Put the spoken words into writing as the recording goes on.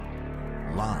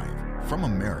Live from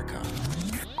America,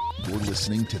 you're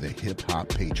listening to the Hip Hop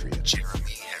Patriot, Jeremy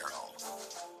Harrell.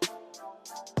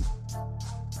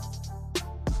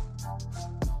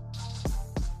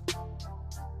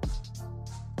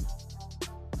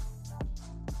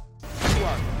 You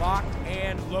are locked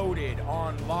and loaded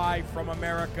on Live from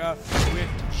America with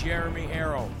Jeremy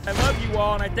Harrell. I love you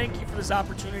all, and I thank you for this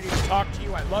opportunity to talk to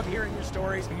you. I love hearing your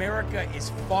stories. America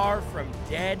is far from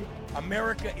dead.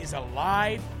 America is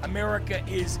alive. America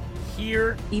is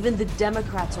here. Even the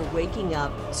Democrats are waking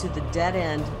up to the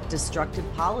dead-end, destructive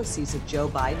policies of Joe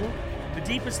Biden. The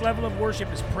deepest level of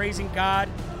worship is praising God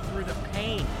through the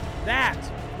pain. That,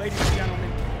 ladies and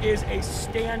gentlemen, is a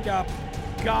stand-up,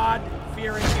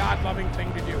 God-fearing, God-loving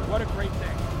thing to do. What a great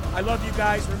thing. I love you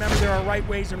guys. Remember, there are right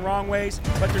ways and wrong ways,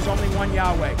 but there's only one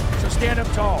Yahweh. So stand up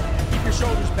tall. Keep your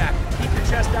shoulders back. Keep your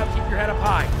chest out. Keep your head up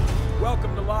high.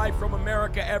 Welcome to Live from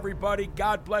America, everybody.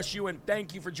 God bless you, and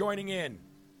thank you for joining in.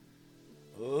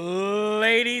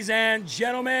 Ladies and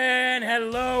gentlemen,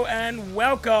 hello and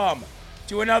welcome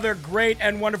to another great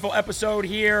and wonderful episode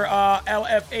here,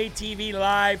 LFA TV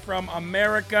Live from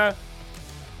America.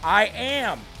 I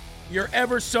am your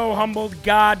ever so humbled,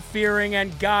 God-fearing,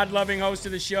 and God-loving host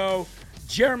of the show,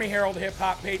 Jeremy Harrell, the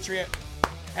hip-hop patriot.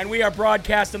 And we are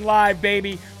broadcasting live,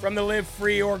 baby, from the Live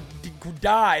Free or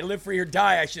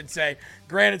Die, I should say,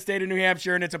 Granite State of New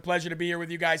Hampshire, and it's a pleasure to be here with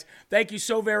you guys. Thank you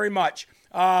so very much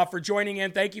for joining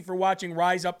in. Thank you for watching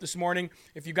Rise Up this morning,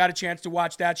 if you got a chance to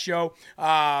watch that show.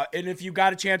 And if you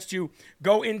got a chance to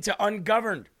go into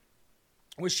Ungoverned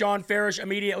with Sean Farish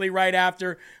immediately right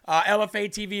after. LFA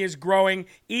TV is growing.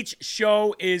 Each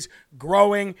show is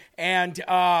growing, and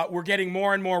we're getting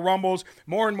more and more rumbles,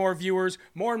 more and more viewers,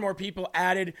 more and more people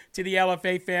added to the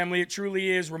LFA family. It truly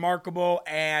is remarkable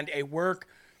and a work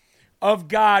of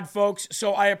God, folks.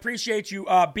 So I appreciate you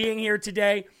being here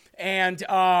today, and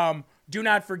do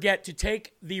not forget to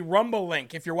take the Rumble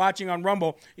link if you're watching on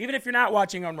Rumble. Even if you're not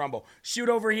watching on Rumble, shoot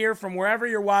over here from wherever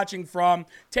you're watching from,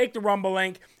 take the Rumble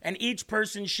link, and each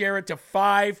person share it to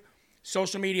 5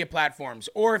 social media platforms.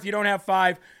 Or if you don't have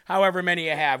 5, however many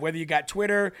you have, whether you got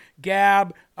Twitter,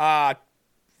 Gab,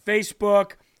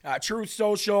 Facebook, Truth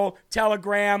Social,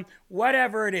 Telegram,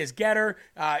 whatever it is, Getter,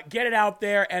 get it out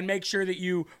there and make sure that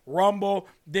you Rumble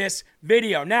this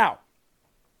video. Now,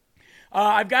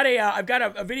 I've got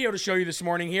a video to show you this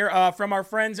morning here from our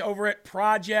friends over at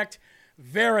Project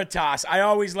Veritas. I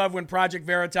always love when Project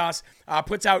Veritas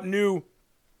puts out new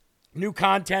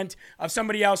content of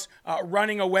somebody else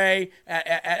running away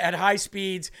at high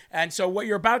speeds. And so what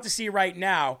you're about to see right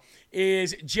now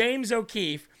is James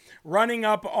O'Keefe running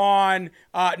up on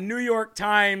New York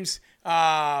Times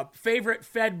favorite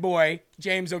Fed boy,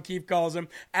 James O'Keefe calls him,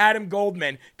 Adam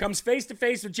Goldman, comes face to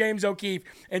face with James O'Keefe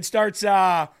and starts...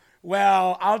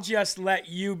 well, I'll just let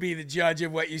you be the judge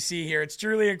of what you see here. It's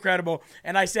truly incredible.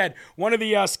 And I said, one of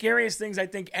the scariest things I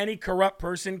think any corrupt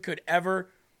person could ever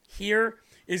hear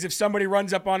is if somebody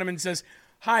runs up on him and says,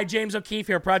 "Hi, James O'Keefe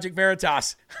here, Project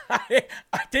Veritas." I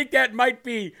think that might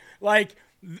be like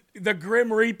the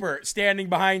Grim Reaper standing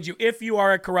behind you if you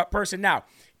are a corrupt person. Now,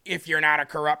 if you're not a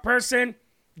corrupt person,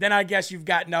 then I guess you've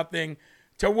got nothing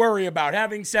to worry about.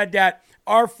 Having said that,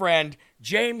 our friend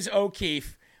James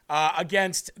O'Keefe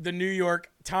against the New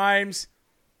York Times.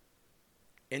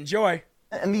 Enjoy.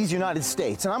 In these United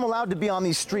States, and I'm allowed to be on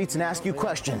these streets and ask you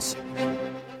questions.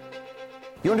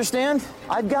 You understand?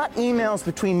 I've got emails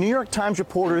between New York Times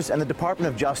reporters and the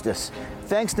Department of Justice.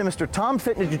 Thanks to Mr. Tom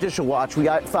Fitton at Judicial Watch, we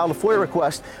filed a FOIA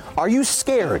request. Are you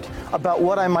scared about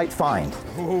what I might find?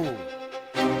 Ooh.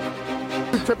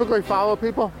 You typically follow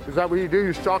people? Is that what you do?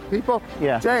 You stalk people?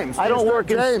 Yeah. James. I don't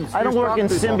work in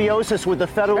symbiosis with the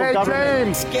federal government.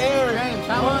 James. Scared. James,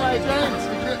 how are you,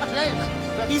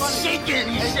 James? He's shaking.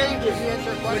 He's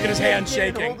shaking. Look at his hand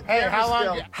shaking. Hey, how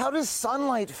long? How does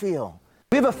sunlight feel?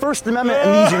 We have a First Amendment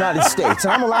in these United States,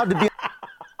 and I'm allowed to be...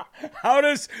 How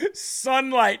does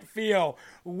sunlight feel?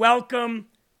 Welcome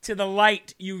to the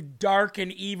light, you dark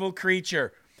and evil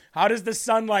creature. How does the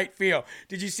sunlight feel?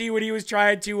 Did you see what he was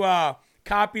trying to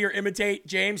copy or imitate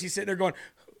James? He's sitting there going,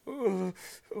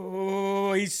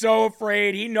 oh, he's so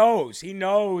afraid. He knows,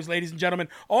 ladies and gentlemen,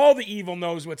 all the evil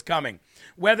knows what's coming.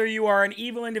 Whether you are an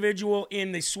evil individual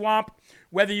in the swamp,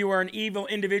 whether you are an evil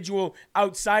individual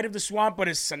outside of the swamp but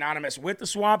is synonymous with the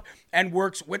swamp and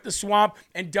works with the swamp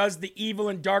and does the evil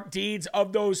and dark deeds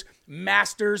of those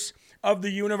masters of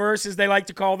the universe, as they like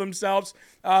to call themselves.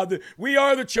 We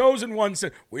are the chosen ones.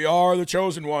 We are the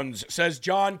chosen ones, says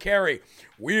John Kerry.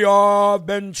 We have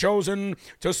been chosen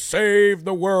to save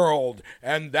the world,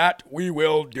 and that we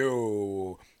will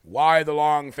do. Why the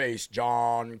long face,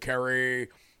 John Kerry?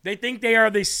 They think they are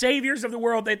the saviors of the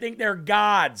world. They think they're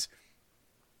gods.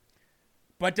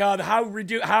 But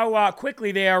how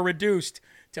quickly they are reduced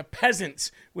to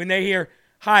peasants when they hear,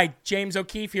 "Hi, James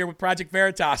O'Keefe here with Project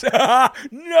Veritas."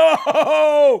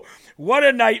 No! What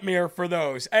a nightmare for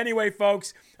those. Anyway,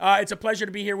 folks, it's a pleasure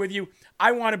to be here with you.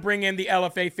 I want to bring in the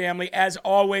LFA family as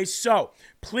always. So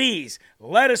please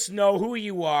let us know who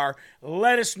you are.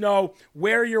 Let us know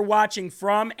where you're watching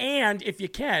from. And if you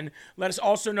can, let us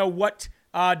also know what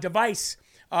device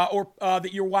that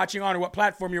you're watching on or what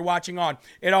platform you're watching on.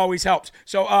 It always helps.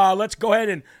 So let's go ahead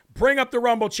and bring up the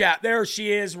Rumble chat. There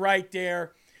she is right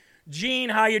there. Gene,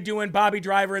 how you doing? Bobby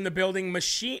Driver in the building.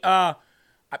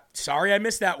 Sorry, I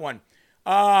missed that one.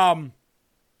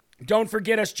 Don't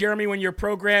forget us, Jeremy, when your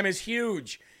program is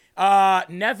huge.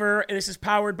 Never. This is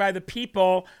powered by the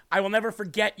people. I will never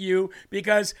forget you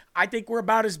because I think we're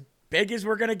about as big as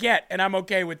we're going to get, and I'm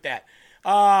okay with that.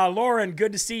 Lauren,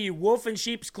 good to see you. Wolf in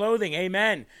sheep's clothing.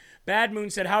 Amen. Bad Moon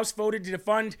said House voted to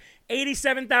defund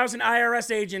 87,000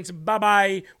 IRS agents.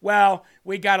 Bye-bye. Well,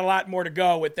 we got a lot more to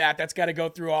go with that. That's got to go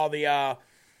through all the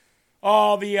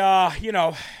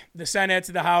Senate,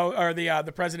 the House, or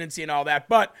the presidency and all that.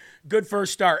 But good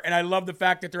first start. And I love the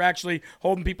fact that they're actually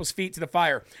holding people's feet to the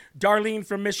fire. Darlene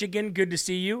from Michigan, good to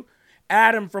see you.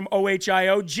 Adam from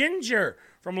OHIO. Ginger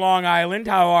from Long Island,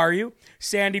 how are you?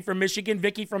 Sandy from Michigan.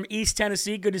 Vicky from East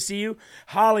Tennessee, good to see you.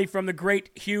 Holly from the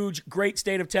great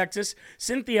state of Texas.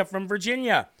 Cynthia from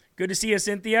Virginia, good to see you,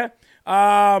 Cynthia.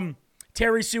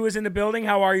 Terry Sue is in the building.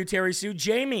 How are you, Terry Sue?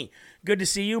 Jamie, good to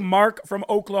see you. Mark from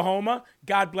Oklahoma,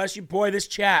 God bless you. Boy, this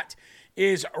chat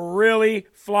is really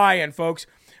flying, folks.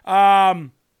 PA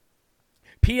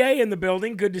in the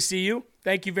building, good to see you.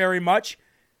 Thank you very much.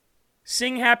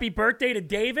 Sing happy birthday to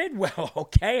David? Well,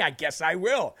 okay, I guess I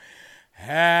will.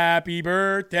 Happy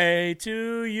birthday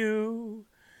to you.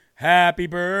 Happy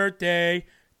birthday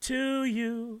to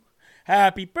you.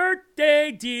 Happy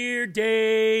birthday, dear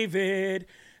David.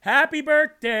 Happy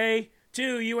birthday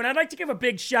to you. And I'd like to give a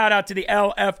big shout out to the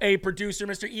LFA producer,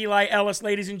 Mr. Eli Ellis,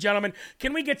 ladies and gentlemen.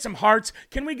 Can we get some hearts?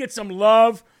 Can we get some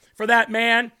love for that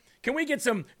man? Can we get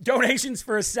some donations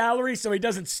for his salary so he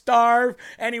doesn't starve?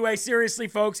 Anyway, seriously,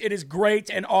 folks, it is great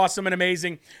and awesome and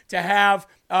amazing to have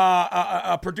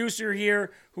a producer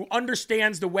here who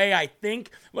understands the way I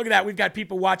think. Look at that. We've got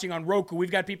people watching on Roku.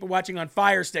 We've got people watching on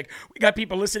Fire Stick. We got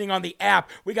people listening on the app.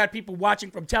 We got people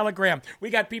watching from Telegram. We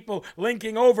got people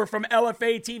linking over from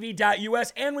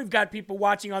lfatv.us, and we've got people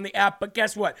watching on the app. But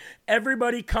guess what?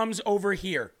 Everybody comes over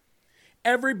here.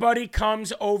 Everybody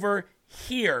comes over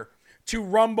here to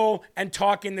rumble and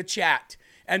talk in the chat.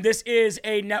 And this is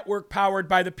a network powered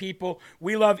by the people.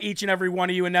 We love each and every one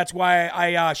of you, and that's why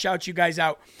I shout you guys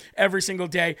out every single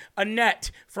day.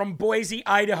 Annette from Boise,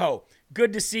 Idaho,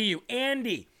 good to see you.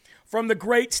 Andy from the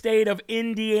great state of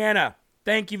Indiana,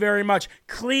 thank you very much.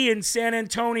 Clee in San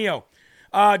Antonio.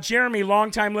 Jeremy,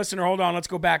 longtime listener. Hold on, let's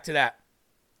go back to that.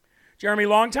 Jeremy,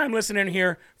 longtime listener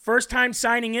here. First time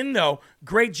signing in, though.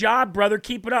 Great job, brother.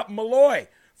 Keep it up. Malloy,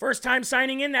 first time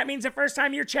signing in, that means the first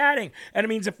time you're chatting. And it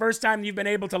means the first time you've been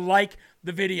able to like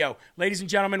the video. Ladies and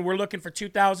gentlemen, we're looking for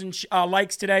 2,000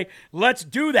 likes today. Let's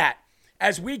do that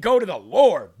as we go to the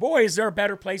Lord. Boy, is there a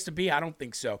better place to be? I don't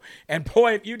think so. And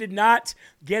boy, if you did not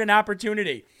get an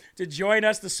opportunity to join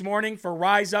us this morning for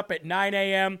Rise Up at 9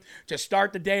 a.m. to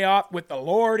start the day off with the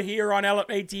Lord here on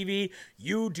LFA TV,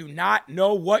 you do not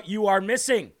know what you are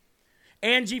missing.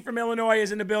 Angie from Illinois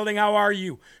is in the building. How are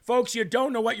you? Folks, you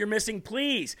don't know what you're missing.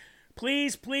 Please,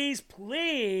 please, please,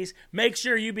 please make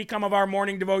sure you become of our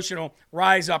morning devotional.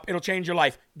 Rise Up. It'll change your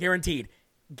life. Guaranteed.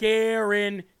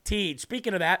 Guaranteed.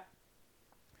 Speaking of that,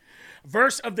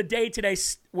 verse of the day today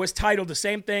was titled the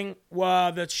same thing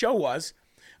the show was.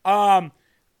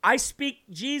 I speak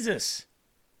Jesus.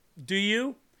 Do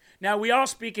you? Now, we all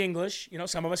speak English. You know,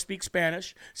 some of us speak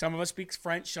Spanish. Some of us speak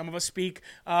French. Some of us speak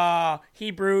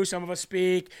Hebrew. Some of us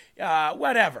speak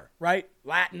whatever, right?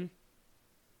 Latin.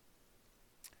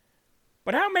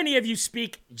 But how many of you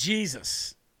speak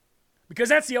Jesus? Because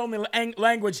that's the only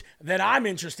language that I'm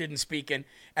interested in speaking.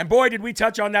 And boy, did we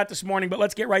touch on that this morning. But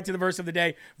let's get right to the verse of the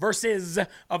day. Verses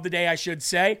of the day, I should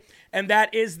say. And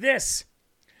that is this.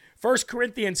 1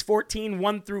 Corinthians 14,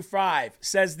 1 through 5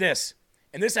 says this.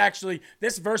 And this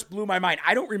verse blew my mind.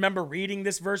 I don't remember reading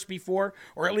this verse before,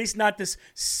 or at least not this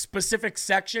specific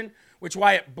section, which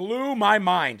why it blew my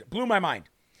mind.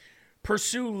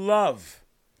 Pursue love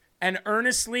and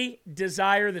earnestly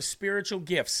desire the spiritual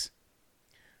gifts,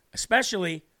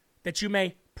 especially that you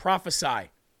may prophesy.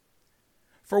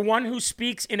 For one who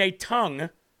speaks in a tongue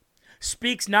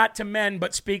speaks not to men,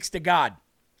 but speaks to God.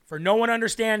 For no one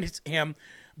understands him,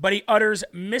 but he utters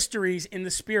mysteries in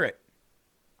the Spirit.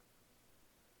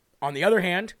 On the other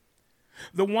hand,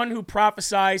 the one who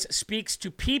prophesies speaks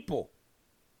to people,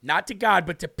 not to God,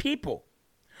 but to people,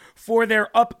 for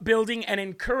their upbuilding and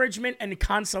encouragement and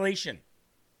consolation.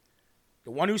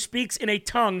 The one who speaks in a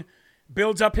tongue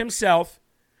builds up himself,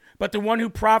 but the one who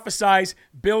prophesies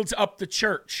builds up the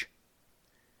church.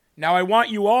 Now, I want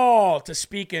you all to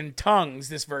speak in tongues,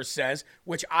 this verse says,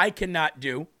 which I cannot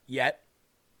do yet.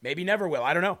 Maybe never will.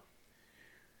 I don't know.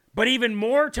 But even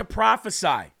more to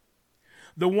prophesy.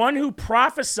 The one who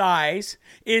prophesies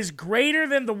is greater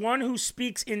than the one who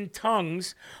speaks in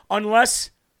tongues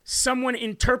unless someone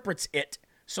interprets it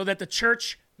so that the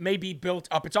church may be built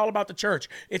up. It's all about the church.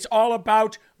 It's all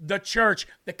about the church,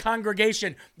 the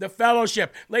congregation, the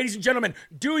fellowship. Ladies and gentlemen,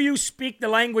 do you speak the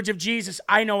language of Jesus?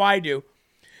 I know I do.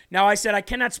 Now, I said I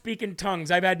cannot speak in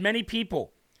tongues. I've had many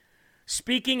people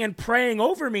speaking and praying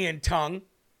over me in tongue,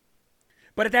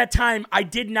 but at that time, I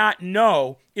did not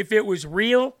know if it was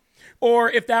real or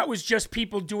if that was just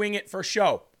people doing it for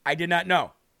show. I did not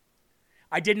know.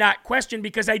 I did not question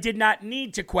because I did not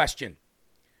need to question.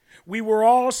 We were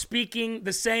all speaking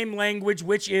the same language,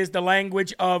 which is the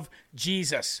language of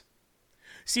Jesus.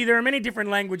 See, there are many different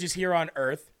languages here on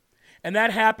earth, and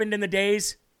that happened in the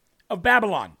days of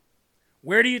Babylon.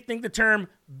 Where do you think the term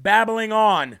babbling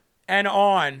on and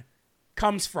on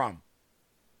comes from?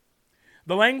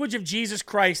 The language of Jesus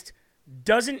Christ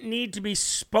doesn't need to be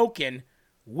spoken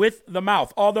with the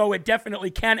mouth, although it definitely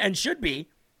can and should be.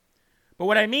 But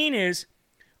what I mean is,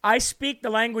 I speak the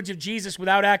language of Jesus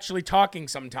without actually talking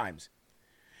sometimes.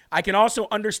 I can also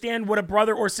understand what a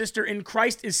brother or sister in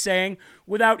Christ is saying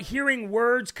without hearing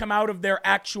words come out of their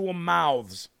actual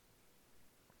mouths.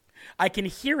 I can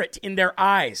hear it in their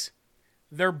eyes,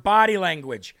 their body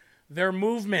language, their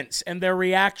movements, and their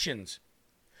reactions.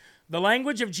 The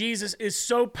language of Jesus is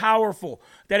so powerful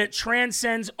that it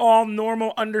transcends all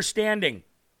normal understanding.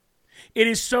 It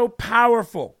is so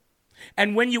powerful.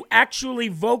 And when you actually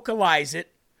vocalize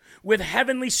it with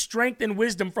heavenly strength and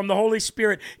wisdom from the Holy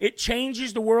Spirit, it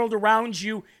changes the world around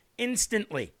you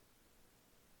instantly.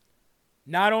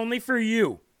 Not only for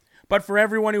you, but for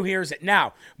everyone who hears it.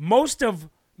 Now, most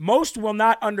will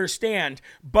not understand,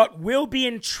 but will be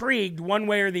intrigued one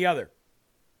way or the other.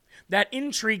 That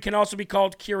intrigue can also be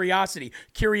called curiosity.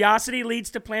 Curiosity leads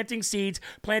to planting seeds.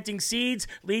 Planting seeds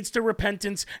leads to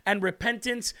repentance, and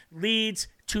repentance leads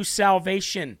to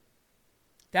salvation.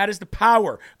 That is the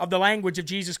power of the language of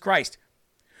Jesus Christ.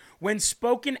 When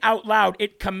spoken out loud,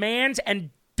 it commands and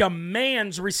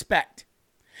demands respect.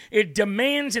 It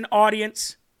demands an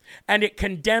audience, and it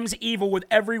condemns evil with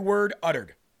every word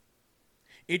uttered.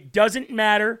 It doesn't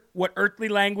matter what earthly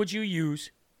language you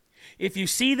use. If you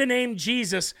see the name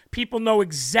Jesus, people know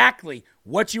exactly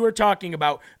what you are talking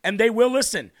about, and they will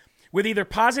listen with either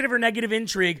positive or negative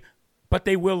intrigue, but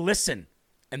they will listen,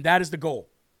 and that is the goal.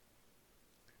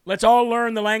 Let's all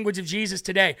learn the language of Jesus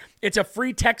today. It's a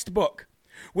free textbook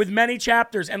with many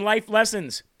chapters and life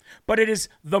lessons, but it is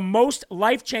the most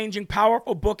life-changing,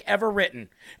 powerful book ever written,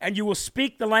 and you will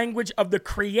speak the language of the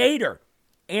Creator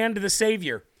and the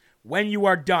Savior when you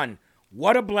are done.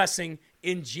 What a blessing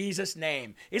in Jesus'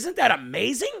 name. Isn't that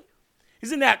amazing?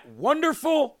 Isn't that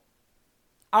wonderful?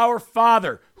 Our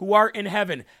Father, who art in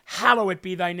heaven, hallowed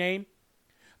be thy name.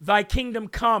 Thy kingdom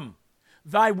come.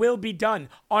 Thy will be done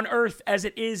on earth as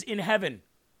it is in heaven.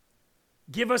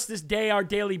 Give us this day our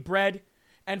daily bread,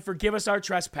 and forgive us our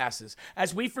trespasses,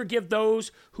 as we forgive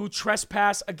those who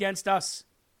trespass against us.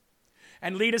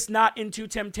 And lead us not into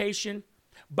temptation,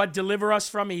 but deliver us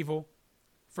from evil.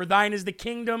 For thine is the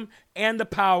kingdom and the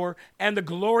power and the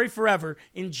glory forever.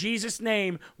 In Jesus'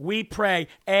 name we pray.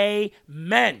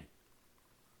 Amen.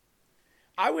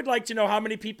 I would like to know how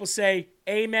many people say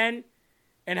amen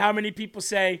and how many people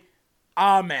say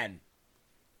amen,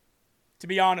 to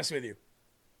be honest with you.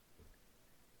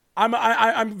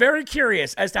 I'm very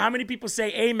curious as to how many people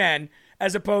say amen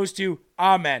as opposed to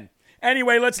amen.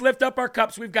 Anyway, let's lift up our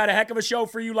cups. We've got a heck of a show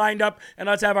for you lined up, and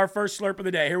let's have our first slurp of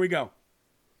the day. Here we go.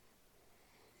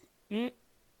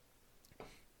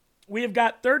 We have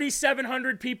got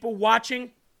 3,700 people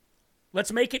watching.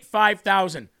 Let's make it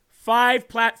 5,000. 5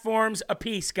 platforms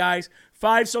apiece, guys.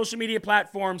 5 social media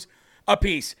platforms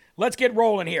apiece. Let's get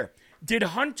rolling here. Did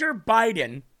Hunter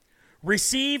Biden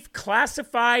receive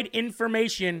classified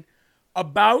information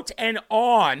about and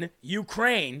on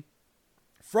Ukraine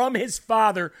from his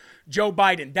father, Joe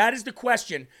Biden? That is the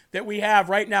question that we have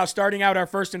right now, starting out our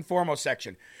first and foremost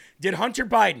section. Did Hunter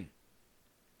Biden,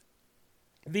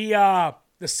 the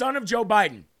son of Joe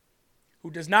Biden,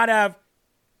 who does not have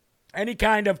any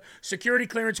kind of security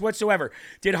clearance whatsoever,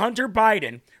 did Hunter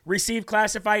Biden receive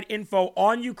classified info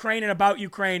on Ukraine and about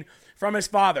Ukraine from his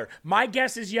father? My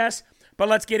guess is yes, But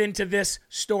let's get into this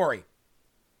story.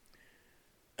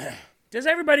 Does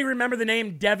everybody remember the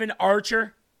name Devin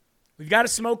Archer? We've got a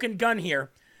smoking gun here.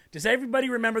 Does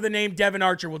everybody remember the name Devin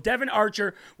Archer? Well, Devin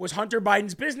Archer was Hunter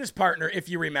Biden's business partner, if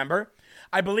you remember.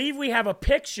 I believe we have a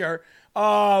picture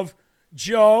of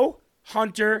Joe,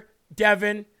 Hunter,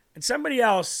 Devin, and somebody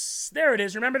else. There it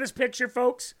is. Remember this picture,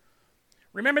 folks?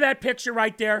 Remember that picture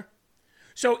right there?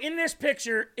 So in this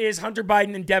picture is Hunter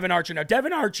Biden and Devin Archer. Now,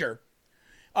 Devin Archer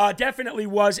definitely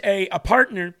was a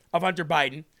partner of Hunter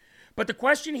Biden. But the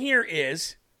question here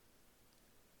is,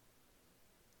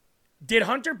 did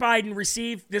Hunter Biden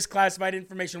receive this classified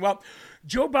information? Well,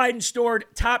 Joe Biden stored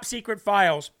top secret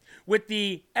files with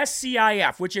the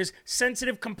SCIF, which is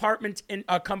Sensitive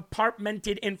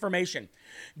Compartmented Information,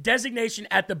 designation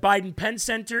at the Biden Penn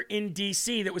Center in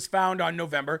D.C. that was found on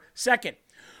November 2nd.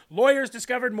 Lawyers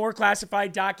discovered more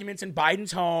classified documents in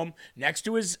Biden's home, next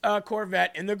to his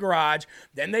Corvette in the garage.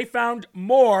 Then they found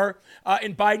more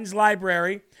in Biden's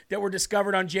library that were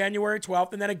discovered on January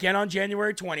 12th and then again on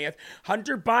January 20th.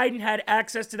 Hunter Biden had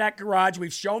access to that garage.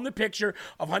 We've shown the picture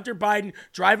of Hunter Biden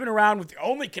driving around with the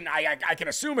only, I can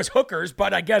assume is hookers,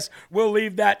 but I guess we'll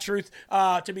leave that truth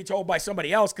to be told by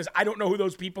somebody else because I don't know who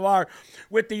those people are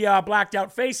with the blacked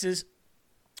out faces.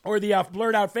 Or the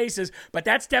blurred out faces, but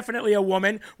that's definitely a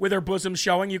woman with her bosom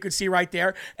showing. You can see right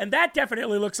there. And that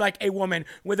definitely looks like a woman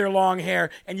with her long hair.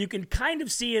 And you can kind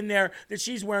of see in there that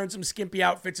she's wearing some skimpy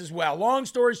outfits as well. Long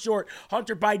story short,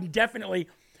 Hunter Biden definitely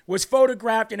was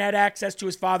photographed and had access to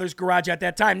his father's garage at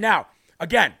that time. Now,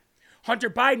 again,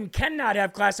 Hunter Biden cannot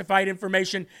have classified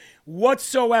information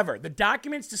whatsoever. The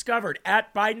documents discovered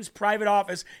at Biden's private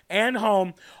office and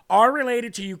home are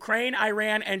related to Ukraine,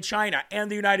 Iran, and China,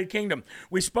 and the United Kingdom.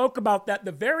 We spoke about that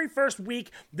the very first week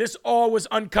this all was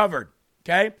uncovered.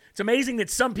 Okay? It's amazing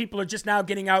that some people are just now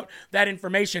getting out that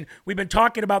information. We've been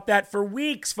talking about that for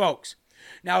weeks, folks.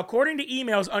 Now, according to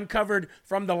emails uncovered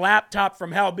from the laptop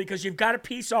from hell, because you've got to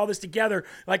piece all this together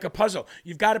like a puzzle.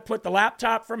 You've got to put the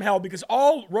laptop from hell because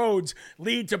all roads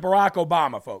lead to Barack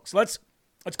Obama, folks. Let's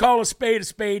call a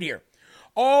spade here.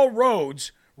 All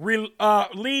roads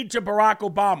lead to Barack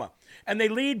Obama. And they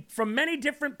lead from many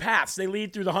different paths. They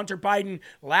lead through the Hunter Biden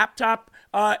laptop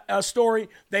story.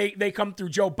 They come through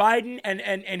Joe Biden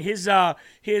and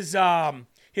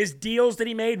his deals that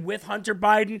he made with Hunter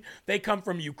Biden. They come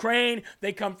from Ukraine.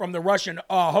 They come from the Russian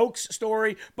hoax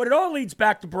story. But it all leads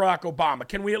back to Barack Obama.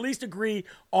 Can we at least agree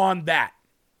on that?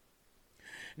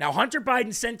 Now, Hunter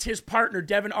Biden sent his partner,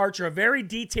 Devin Archer, a very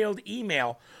detailed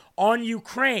email on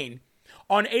Ukraine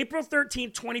on April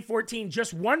 13, 2014,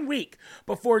 just 1 week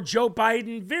before Joe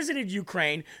Biden visited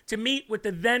Ukraine to meet with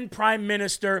the then Prime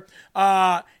Minister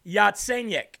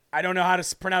Yatsenyuk. I don't know how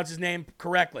to pronounce his name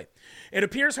correctly. It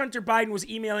appears Hunter Biden was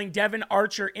emailing Devin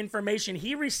Archer information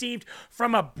he received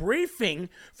from a briefing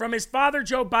from his father,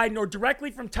 Joe Biden, or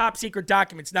directly from top secret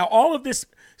documents. Now, all of this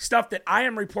stuff that I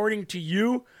am reporting to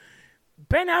you,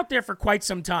 been out there for quite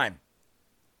some time.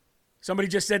 Somebody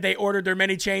just said they ordered their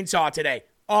mini chainsaw today.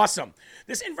 Awesome.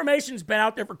 This information's been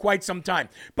out there for quite some time.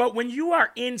 But when you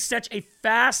are in such a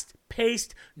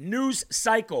fast-paced news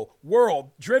cycle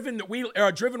world, driven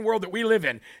world that we live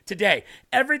in today,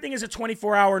 everything is a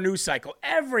 24-hour news cycle.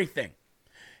 Everything.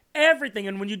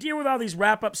 And when you deal with all these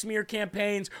wrap-up smear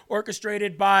campaigns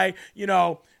orchestrated by,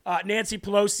 Nancy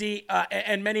Pelosi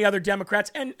and many other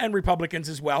Democrats and Republicans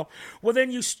as well, well,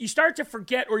 then you start to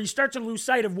forget or you start to lose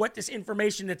sight of what this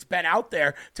information that's been out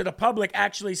there to the public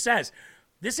actually says.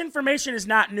 This information is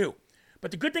not new.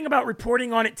 But the good thing about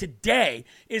reporting on it today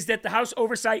is that the House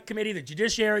Oversight Committee, the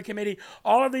Judiciary Committee,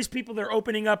 all of these people that are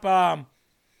opening up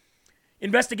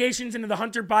investigations into the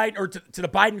Hunter Biden or to the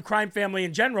Biden crime family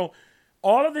in general,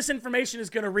 all of this information is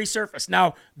going to resurface.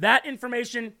 Now, that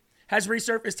information has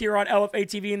resurfaced here on LFA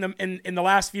TV in the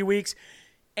last few weeks.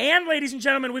 And, ladies and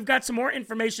gentlemen, we've got some more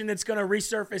information that's going to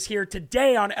resurface here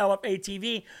today on LFA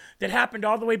TV that happened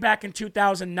all the way back in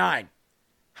 2009.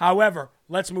 However,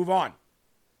 let's move on.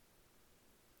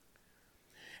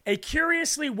 A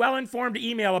curiously well-informed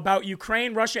email about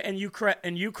Ukraine, Russia, and UK,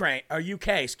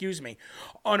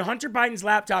 on Hunter Biden's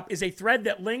laptop is a thread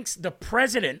that links the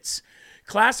president's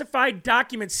classified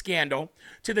document scandal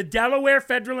to the Delaware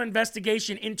federal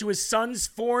investigation into his son's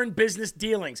foreign business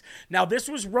dealings. Now, this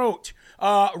was written,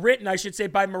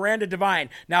 by Miranda Devine.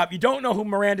 Now, if you don't know who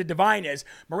Miranda Devine is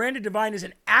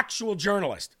an actual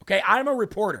journalist, okay? I'm a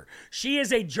reporter. She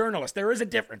is a journalist. There is a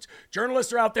difference.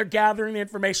 Journalists are out there gathering the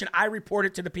information. I report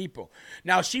it to the people.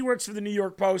 Now, she works for the New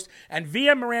York Post, and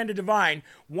via Miranda Devine,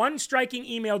 one striking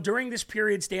email during this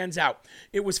period stands out.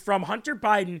 It was from Hunter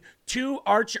Biden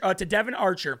to Devin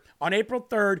Archer on April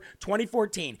 3rd,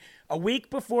 2014, a week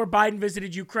before Biden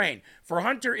visited Ukraine. For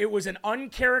Hunter, it was an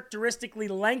uncharacteristically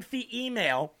lengthy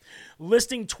email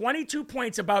listing 22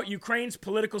 points about Ukraine's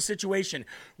political situation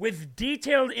with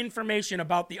detailed information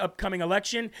about the upcoming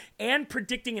election and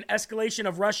predicting an escalation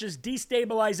of Russia's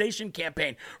destabilization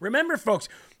campaign. Remember, folks,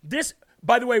 this,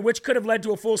 by the way, which could have led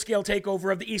to a full-scale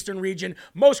takeover of the eastern region,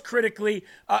 most critically,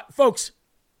 folks,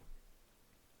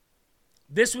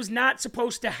 this was not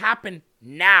supposed to happen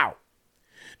now.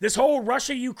 This whole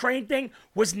Russia-Ukraine thing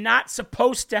was not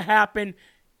supposed to happen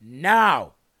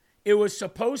now. It was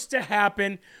supposed to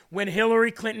happen when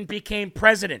Hillary Clinton became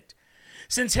president.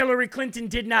 Since Hillary Clinton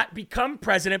did not become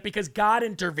president because God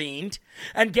intervened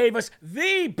and gave us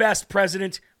the best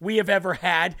president we have ever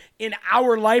had in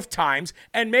our lifetimes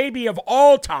and maybe of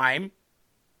all time,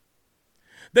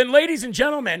 then, ladies and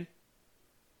gentlemen,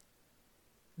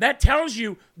 that tells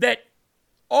you that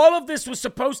all of this was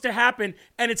supposed to happen,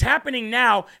 and it's happening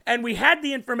now, and we had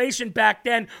the information back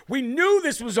then. We knew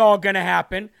this was all going to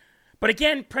happen. But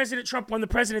again, President Trump won the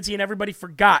presidency, and everybody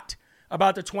forgot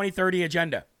about the 2030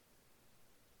 agenda.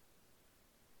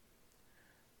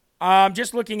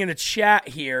 Just looking in the chat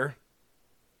here.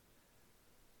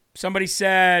 Somebody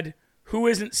said, who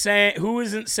isn't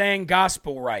saying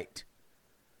gospel right?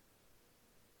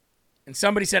 And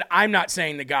somebody said, I'm not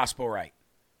saying the gospel right.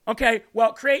 Okay,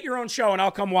 well, create your own show and I'll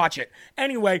come watch it.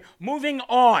 Anyway, moving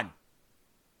on.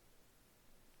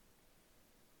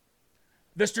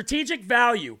 The strategic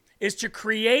value is to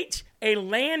create a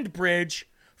land bridge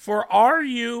for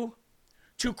RU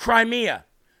to Crimea.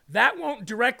 That won't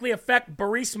directly affect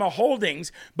Burisma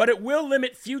Holdings, but it will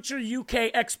limit future UK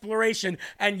exploration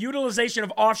and utilization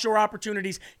of offshore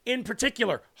opportunities in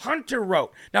particular. Hunter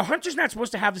wrote. Now, Hunter's not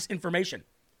supposed to have this information.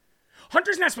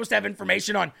 Hunter's not supposed to have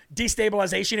information on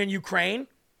destabilization in Ukraine.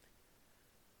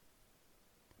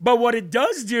 But what it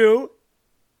does do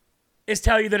is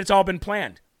tell you that it's all been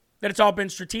planned, that it's all been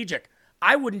strategic.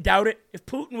 I wouldn't doubt it if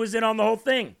Putin was in on the whole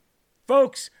thing.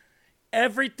 Folks,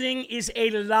 everything is a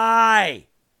lie,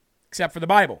 except for the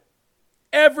Bible.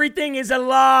 Everything is a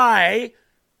lie,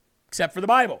 except for the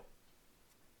Bible.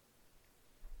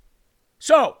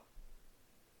 So,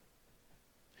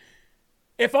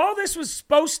 if all this was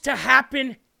supposed to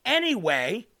happen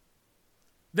anyway,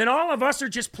 then all of us are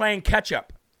just playing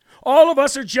catch-up. All of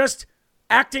us are just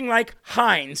acting like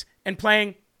Heinz and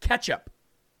playing catch-up.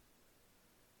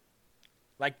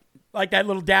 Like that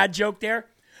little dad joke there.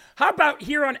 How about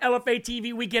here on LFA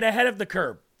TV, we get ahead of the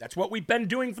curve? That's what we've been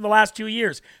doing for the last 2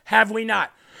 years. Have we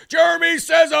not? Jeremy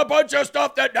says a bunch of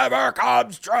stuff that never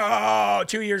comes true.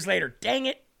 2 years later. Dang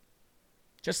it.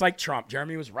 Just like Trump.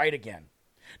 Jeremy was right again.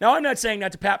 Now, I'm not saying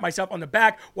that to pat myself on the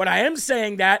back. What I am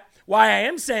saying why I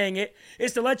am saying it,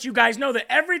 is to let you guys know that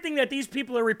everything that these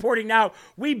people are reporting now,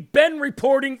 we've been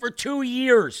reporting for 2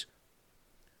 years.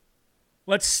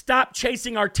 Let's stop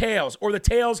chasing our tails, or the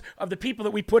tails of the people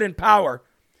that we put in power,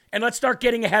 and let's start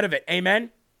getting ahead of it. Amen?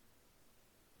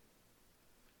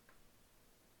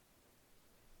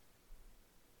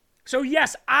 So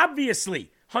yes,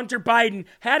 obviously, Hunter Biden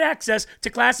had access to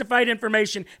classified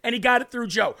information, and he got it through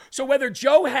Joe. So whether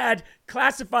Joe had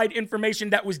classified information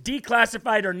that was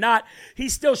declassified or not, he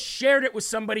still shared it with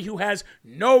somebody who has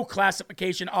no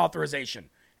classification authorization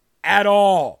at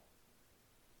all.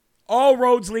 All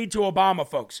roads lead to Obama,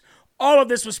 folks. All of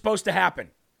this was supposed to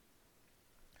happen.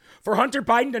 For Hunter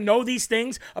Biden to know these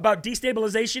things about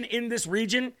destabilization in this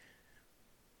region,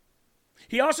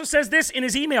 he also says this in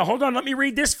his email. Hold on, let me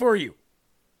read this for you.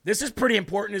 This is pretty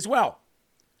important as well.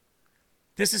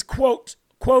 This is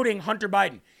quoting Hunter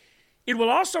Biden. It will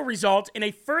also result in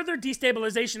a further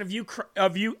destabilization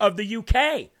of the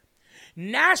UK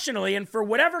nationally and for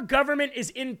whatever government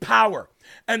is in power.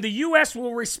 And the U.S.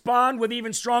 will respond with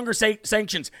even stronger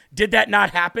sanctions. Did that not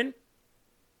happen?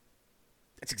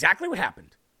 That's exactly what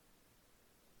happened.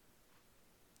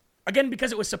 Again,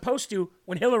 because it was supposed to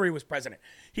when Hillary was president.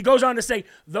 He goes on to say,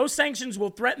 those sanctions will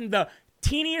threaten the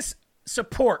tenuous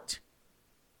support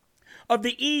of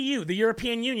the EU, the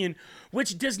European Union,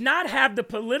 which does not have the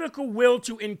political will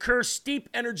to incur steep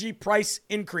energy price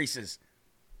increases.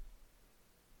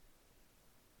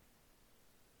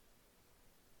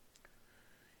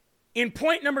 In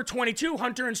point number 22,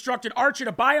 Hunter instructed Archer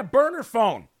to buy a burner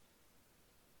phone.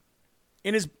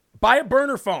 Buy a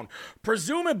burner phone,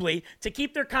 presumably to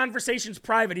keep their conversations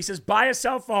private. He says, buy a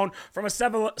cell phone from a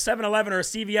 7-Eleven or a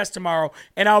CVS tomorrow,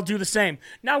 and I'll do the same.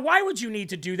 Now, why would you need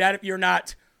to do that if you're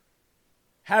not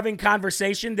having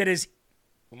conversation that is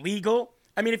legal?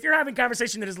 I mean, if you're having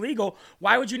conversation that is legal,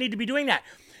 why would you need to be doing that?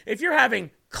 If you're having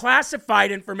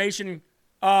classified information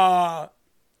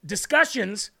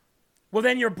discussions, well,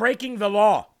 then you're breaking the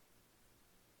law.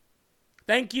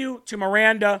 Thank you to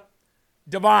Miranda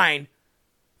Devine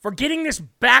for getting this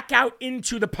back out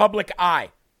into the public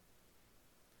eye.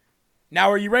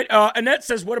 Now, are you ready? Annette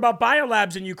says, what about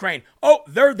biolabs in Ukraine? Oh,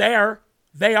 they're there.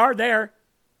 They are there.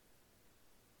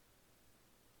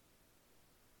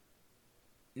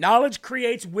 Knowledge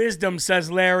creates wisdom, says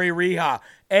Larry Reha.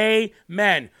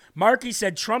 Amen. Markey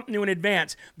said Trump knew in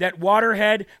advance that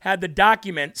Waterhead had the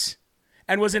documents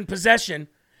and was in possession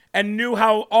and knew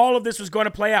how all of this was going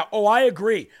to play out. Oh, I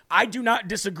agree. I do not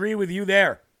disagree with you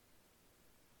there.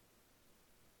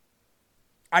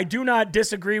 I do not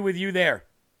disagree with you there.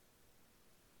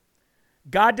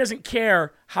 God doesn't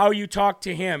care how you talk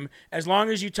to him. As long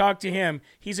as you talk to him,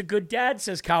 he's a good dad,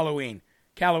 says Calloween.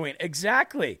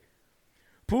 Exactly.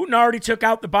 Putin already took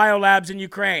out the biolabs in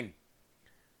Ukraine.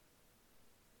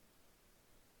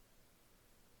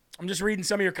 I'm just reading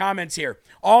some of your comments here.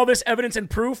 All this evidence and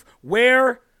proof,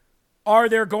 where are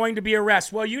there going to be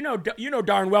arrests? Well, you know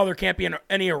darn well there can't be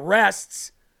any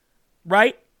arrests,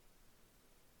 right?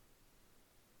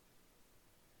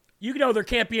 You know there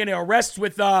can't be any arrests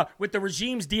with the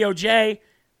regime's DOJ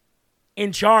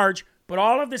in charge. But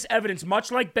all of this evidence,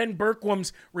 much like Ben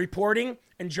Bergquam's reporting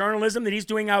and journalism that he's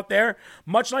doing out there,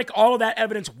 much like all of that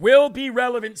evidence will be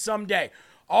relevant someday.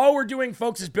 All we're doing,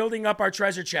 folks, is building up our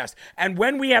treasure chest. And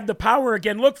when we have the power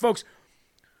again, look, folks,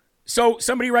 so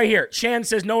somebody right here, Shan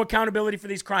says no accountability for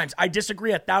these crimes. I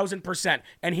disagree 1,000%.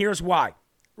 And here's why.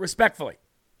 Respectfully.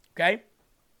 Okay?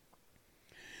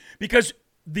 Because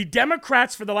the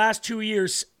Democrats for the last 2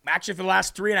 years, actually for the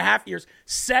last 3.5 years,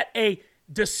 set a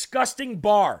disgusting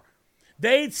bar.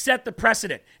 They set the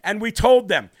precedent, and we told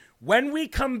them, when we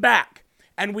come back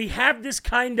and we have this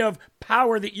kind of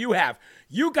power that you have,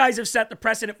 you guys have set the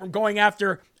precedent for going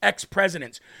after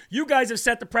ex-presidents. You guys have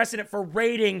set the precedent for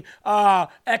raiding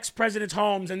ex-presidents'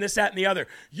 homes and this, that, and the other.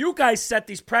 You guys set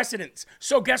these precedents.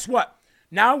 So guess what?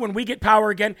 Now when we get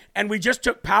power again, and we just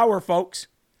took power, folks,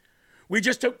 we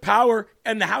just took power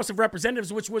in the House of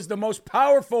Representatives, which was the most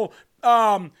powerful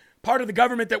part of the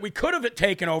government that we could have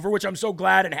taken over, which I'm so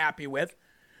glad and happy with.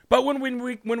 But when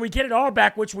we get it all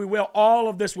back, which we will, all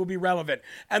of this will be relevant,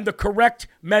 and the correct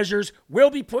measures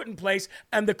will be put in place,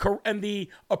 and the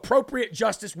appropriate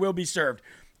justice will be served.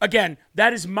 Again,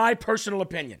 that is my personal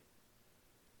opinion.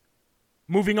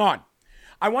 Moving on.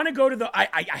 I want to go to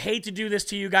I hate to do this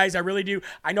to you guys. I really do.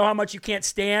 I know how much you can't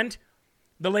stand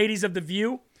the ladies of The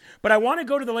View, but I want to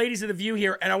go to the ladies of The View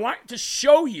here, and I want to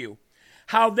show you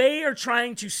how they are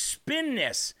trying to spin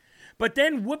this. But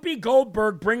then Whoopi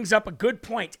Goldberg brings up a good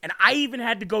point, and I even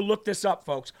had to go look this up,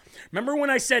 folks. Remember when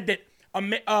I said that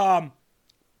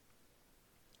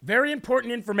very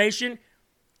important information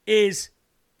is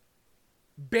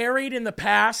buried in the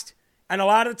past, and a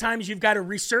lot of the times you've got to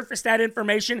resurface that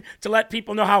information to let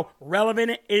people know how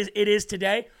relevant it is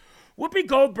today? Whoopi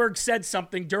Goldberg said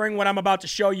something during what I'm about to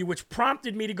show you, which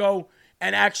prompted me to go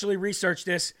and actually research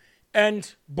this.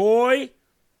 And boy,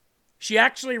 she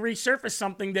actually resurfaced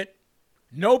something that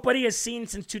nobody has seen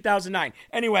since 2009.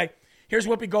 Anyway, here's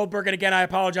Whoopi Goldberg. And again, I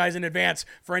apologize in advance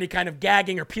for any kind of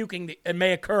gagging or puking that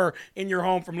may occur in your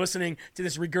home from listening to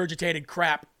this regurgitated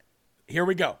crap. Here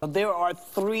we go. There are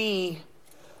three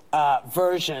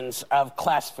versions of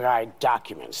classified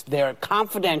documents. They're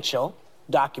confidential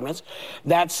documents.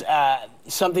 That's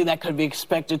something that could be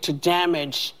expected to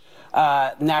damage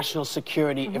national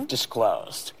security if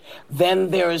disclosed.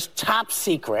 Then there is top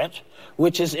secret,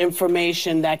 which is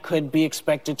information that could be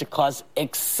expected to cause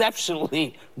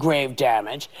exceptionally grave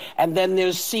damage. And then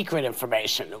there's secret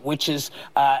information, which is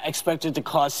expected to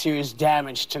cause serious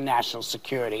damage to national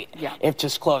security if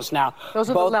disclosed. Now, those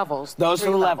are the levels. Those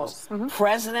are the levels.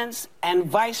 Presidents and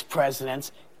vice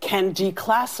presidents can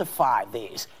declassify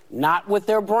these, not with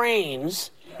their brains.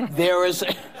 There is,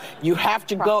 you have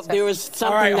to go, there is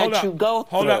something that you go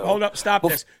through. Hold up, stop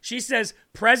this. She says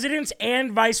presidents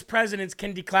and vice presidents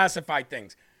can declassify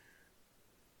things.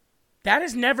 That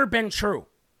has never been true.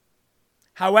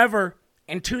 However,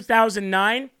 in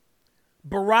 2009,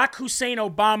 Barack Hussein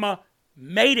Obama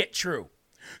made it true.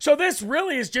 So this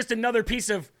really is just another piece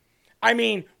of, I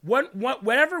mean,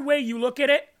 whatever way you look at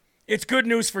it, it's good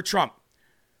news for Trump.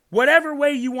 Whatever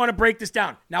way you want to break this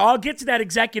down. Now, I'll get to that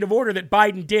executive order that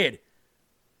Biden did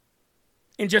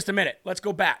in just a minute. Let's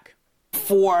go back.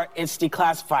 Before it's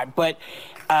declassified. But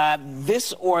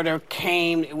this order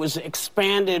came, it was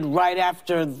expanded right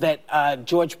after that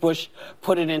George Bush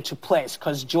put it into place,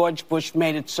 because George Bush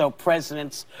made it so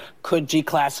presidents could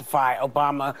declassify.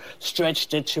 Obama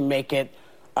stretched it to make it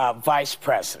vice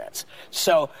presidents.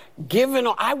 So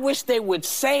I wish they would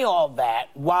say all that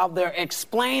while they're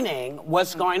explaining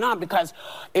what's going on, because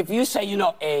if you say,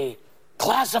 a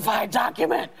classified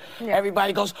document,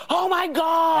 everybody goes, oh my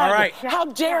God, all right. How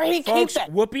dare he Folks, keep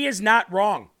that? Whoopi is not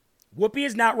wrong. Whoopi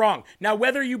is not wrong. Now,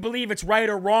 whether you believe it's right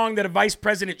or wrong that a vice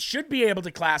president should be able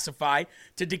to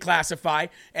declassify,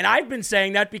 and I've been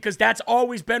saying that because that's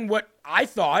always been what I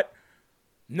thought.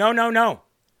 No.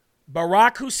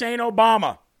 Barack Hussein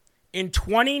Obama in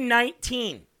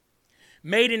 2019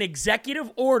 made an executive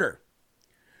order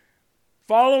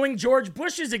following George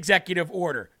Bush's executive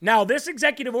order. Now, this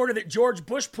executive order that George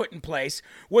Bush put in place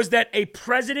was that a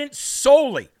president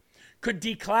solely could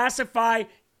declassify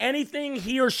anything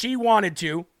he or she wanted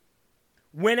to,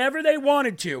 whenever they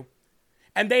wanted to,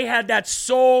 and they had that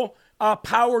sole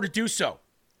power to do so.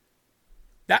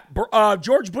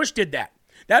 George Bush did that.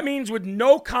 That means with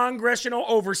no congressional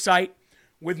oversight,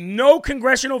 with no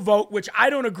congressional vote, which I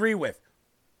don't agree with,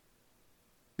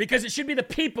 because it should be the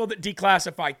people that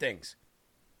declassify things.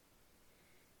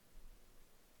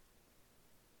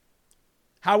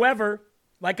 However,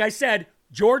 like I said,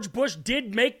 George Bush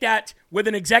did make that with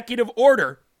an executive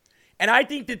order. And I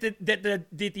think that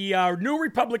the new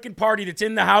Republican Party that's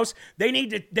in the House, they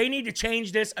need to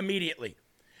change this immediately.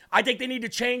 I think they need to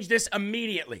change this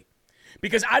immediately,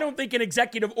 because I don't think an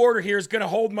executive order here is going to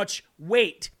hold much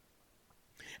weight.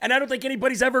 And I don't think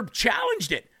anybody's ever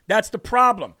challenged it. That's the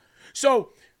problem. So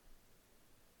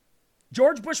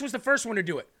George Bush was the first one to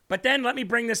do it. But then let me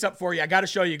bring this up for you. I got to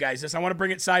show you guys this. I want to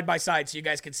bring it side by side so you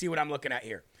guys can see what I'm looking at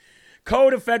here.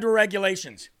 Code of Federal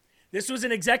Regulations. This was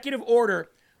an executive order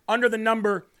under the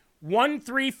number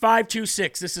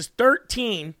 13526. This is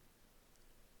 13-526.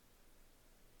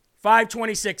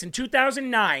 In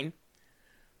 2009,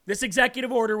 this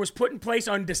executive order was put in place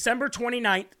on December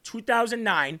 29th,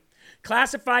 2009,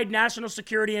 classified national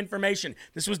security information.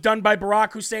 This was done by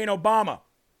Barack Hussein Obama.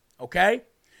 Okay?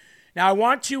 Now, I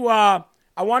want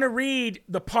to read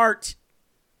the part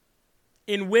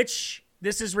in which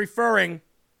this is referring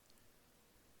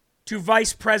to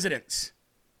vice presidents,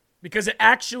 because it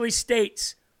actually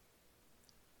states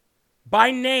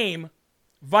by name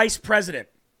vice president.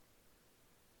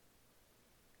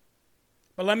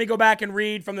 But let me go back and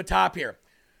read from the top here.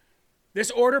 This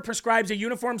order prescribes a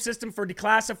uniform system for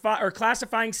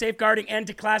classifying, safeguarding, and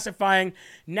declassifying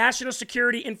national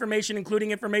security information,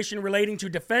 including information relating to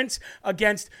defense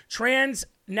against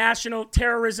transnational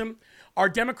terrorism. Our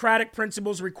democratic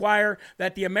principles require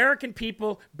that the American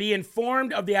people be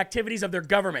informed of the activities of their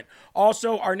government.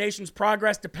 Also, our nation's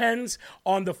progress depends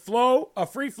on a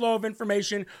free flow of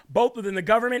information, both within the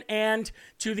government and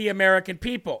to the American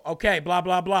people. Okay, blah,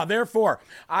 blah, blah. Therefore,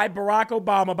 I, Barack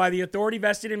Obama, by the authority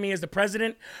vested in me as the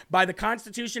president, by the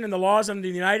Constitution and the laws of the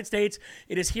United States,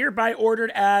 it is hereby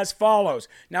ordered as follows.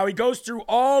 Now, he goes through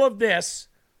all of this.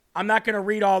 I'm not going to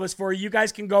read all this for you. You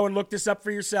guys can go and look this up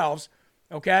for yourselves.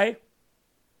 Okay?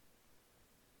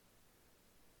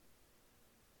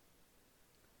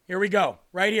 Here we go.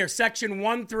 Right here, section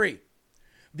 1.3.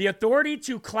 The authority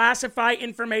to classify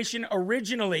information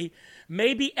originally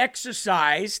may be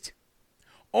exercised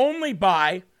only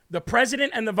by the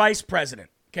president and the vice president.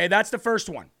 Okay, that's the first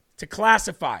one, to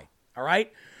classify, all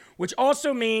right? Which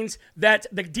also means that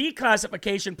the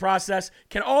declassification process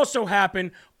can also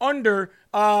happen under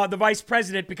the vice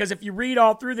president, because if you read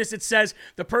all through this, it says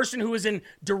the person who is in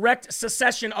direct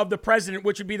succession of the president,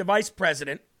 which would be the vice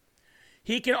president,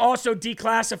 he can also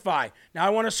declassify. Now, I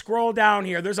want to scroll down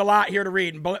here. There's a lot here to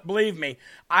read, and believe me,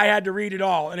 I had to read it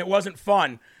all, and it wasn't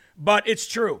fun, but it's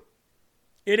true.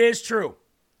 It is true.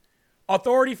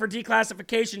 Authority for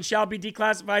declassification shall be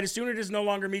declassified as soon as it no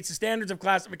longer meets the standards of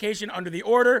classification under the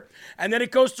order. And then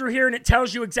it goes through here and it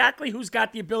tells you exactly who's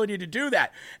got the ability to do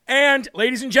that. And,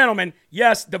 ladies and gentlemen,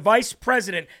 yes, the vice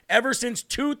president, ever since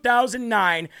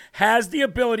 2009, has the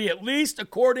ability, at least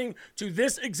according to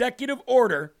this executive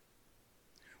order,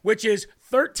 which is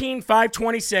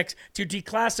 13-526, to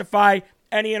declassify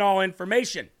any and all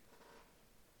information.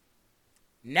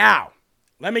 Now,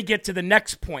 let me get to the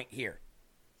next point here.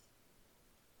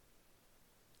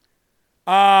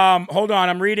 Hold on.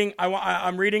 I'm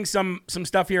reading some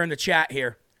stuff here in the chat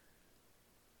here.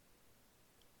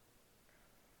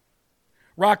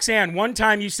 Roxanne, one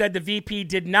time you said the VP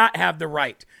did not have the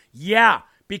right. Yeah,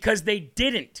 because they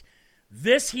didn't.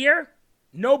 This here,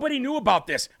 nobody knew about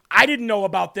this. I didn't know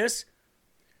about this.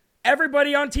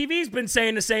 Everybody on TV's been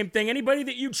saying the same thing. Anybody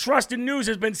that you trust in news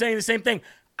has been saying the same thing.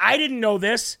 I didn't know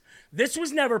this. This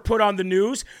was never put on the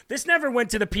news. This never went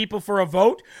to the people for a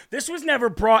vote. This was never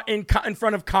brought in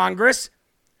front of Congress.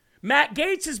 Matt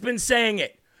Gaetz has been saying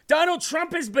it. Donald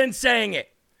Trump has been saying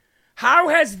it. How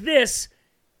has this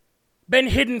been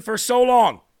hidden for so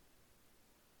long?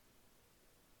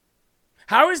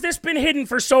 How has this been hidden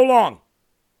for so long?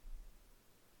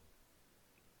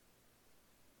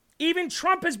 Even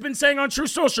Trump has been saying on Truth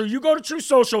Social, you go to Truth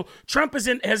Social, Trump has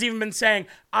even been saying,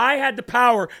 I had the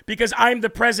power because I'm the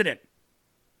president.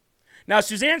 Now,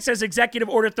 Suzanne says Executive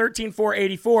Order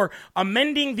 13484,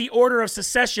 amending the order of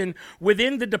secession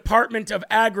within the Department of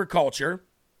Agriculture.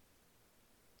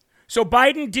 So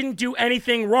Biden didn't do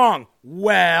anything wrong.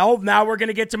 Well, now we're going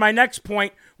to get to my next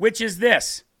point, which is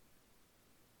this.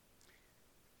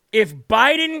 If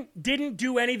Biden didn't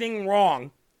do anything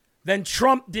wrong, then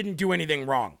Trump didn't do anything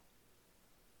wrong.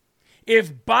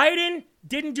 If Biden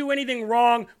didn't do anything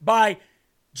wrong by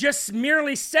just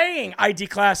merely saying, I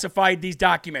declassified these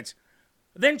documents,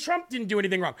 then Trump didn't do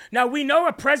anything wrong. Now, we know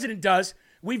a president does.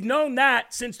 We've known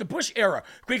that since the Bush era.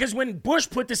 Because when Bush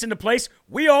put this into place,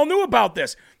 we all knew about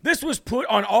this. This was put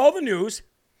on all the news.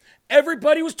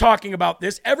 Everybody was talking about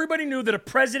this. Everybody knew that a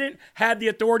president had the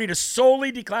authority to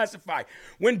solely declassify.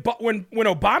 When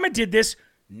Obama did this,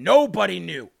 nobody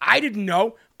knew. I didn't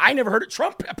know. I never heard it.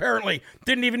 Trump apparently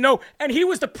didn't even know. And he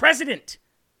was the president.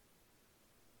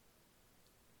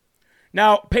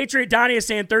 Now, Patriot Donnie is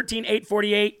saying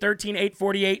 13848,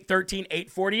 13848,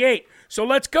 13848. So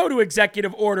let's go to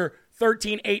Executive Order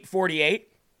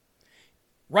 13848.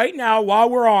 Right now, while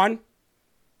we're on,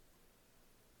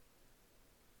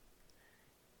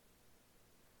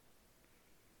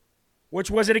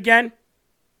 which was it again?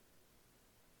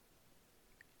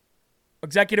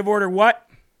 Executive Order what?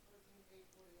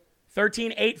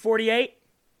 13848.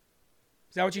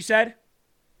 Is that what you said?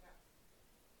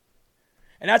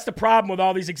 And that's the problem with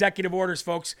all these executive orders,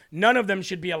 folks. None of them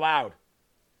should be allowed.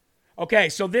 Okay,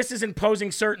 so this is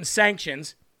imposing certain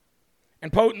sanctions.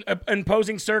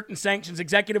 Imposing certain sanctions.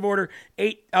 Executive Order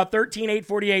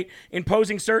 13848,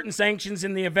 imposing certain sanctions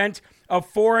in the event of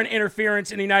foreign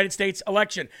interference in the United States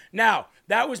election. Now,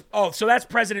 so that's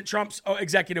President Trump's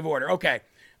executive order. Okay,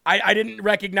 I didn't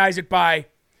recognize it by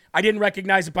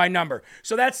number.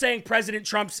 So that's saying President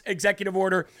Trump's executive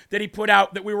order that he put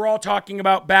out that we were all talking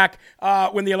about back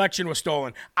when the election was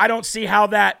stolen. I don't see how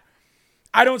that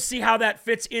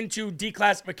fits into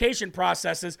declassification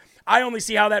processes. I only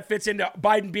see how that fits into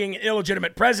Biden being an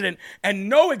illegitimate president, and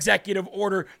no executive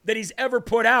order that he's ever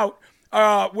put out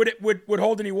would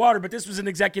hold any water. But this was an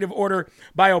executive order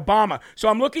by Obama. So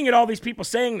I'm looking at all these people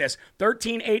saying this,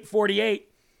 13848,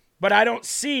 but I don't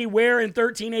see where in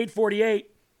 13848.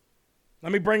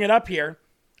 Let me bring it up here.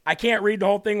 I can't read the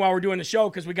whole thing while we're doing the show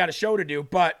because we got a show to do,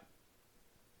 but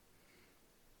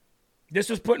this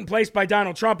was put in place by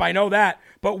Donald Trump. I know that.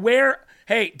 But where,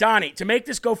 hey, Donnie, to make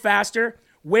this go faster,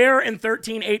 where in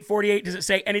 13848 does it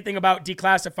say anything about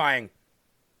declassifying?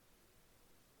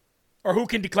 Or who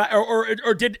can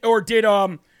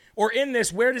or in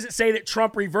this, where does it say that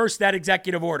Trump reversed that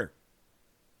executive order?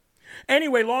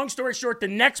 Anyway, long story short, the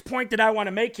next point that I want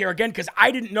to make here, again, because I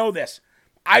didn't know this.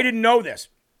 I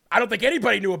don't think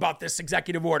anybody knew about this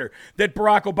executive order that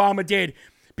Barack Obama did,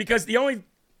 because the only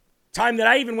time that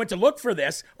I even went to look for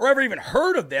this or ever even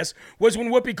heard of this was when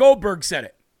Whoopi Goldberg said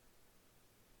it.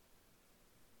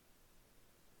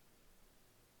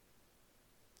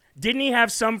 Didn't he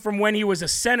have some from when he was a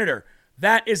senator?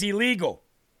 That is illegal.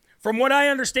 From what I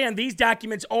understand, these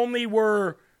documents only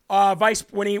were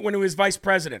when he was vice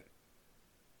president.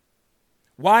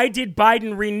 Why did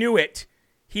Biden renew it?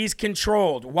 He's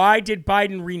controlled. Why did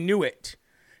Biden renew it?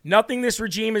 Nothing this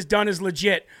regime has done is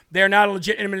legit. They're not a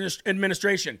legit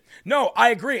administration. No,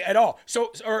 I agree at all.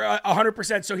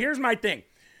 100%. So here's my thing.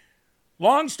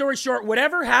 Long story short,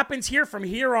 whatever happens here from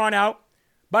here on out,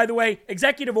 by the way,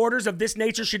 executive orders of this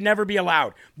nature should never be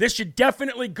allowed. This should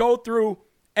definitely go through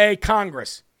a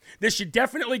Congress. This should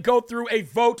definitely go through a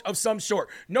vote of some sort.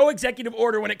 No executive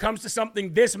order when it comes to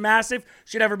something this massive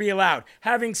should ever be allowed.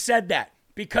 Having said that,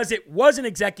 because it was an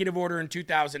executive order in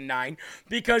 2009,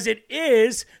 because it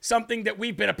is something that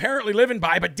we've been apparently living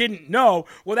by but didn't know,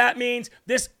 well, that means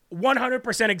this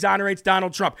 100% exonerates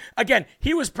Donald Trump. Again,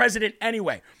 he was president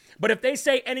anyway. But if they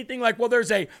say anything like, well,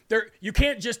 you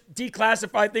can't just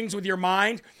declassify things with your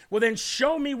mind, well, then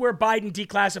show me where Biden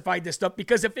declassified this stuff,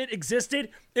 because if it existed,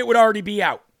 it would already be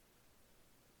out.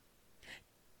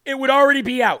 It would already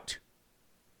be out.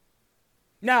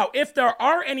 Now, if there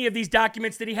are any of these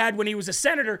documents that he had when he was a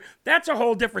senator, that's a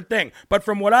whole different thing. But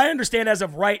from what I understand as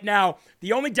of right now,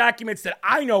 the only documents that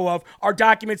I know of are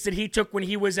documents that he took when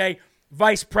he was a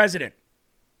vice president.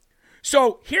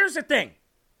 So here's the thing.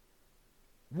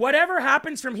 Whatever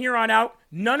happens from here on out,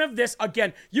 none of this,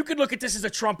 again, you could look at this as a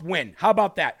Trump win. How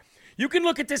about that? You can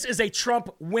look at this as a Trump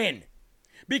win.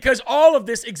 Because all of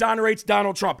this exonerates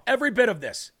Donald Trump. Every bit of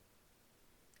this.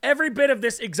 Every bit of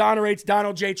this exonerates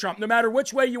Donald J. Trump, no matter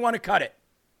which way you want to cut it.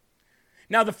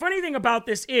 Now, the funny thing about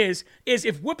this is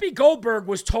if Whoopi Goldberg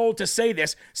was told to say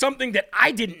this, something that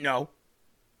I didn't know,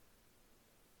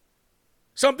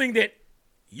 something that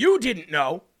you didn't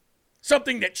know,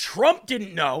 something that Trump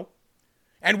didn't know,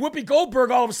 and Whoopi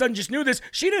Goldberg all of a sudden just knew this,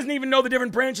 she doesn't even know the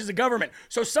different branches of government.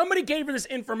 So somebody gave her this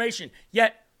information,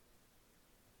 yet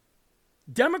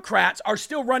Democrats are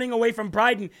still running away from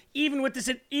Biden, even with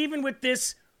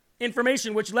this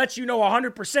information, which lets you know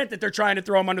 100% that they're trying to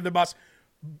throw him under the bus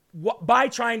by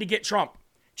trying to get Trump.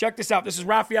 Check this out. This is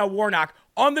Raphael Warnock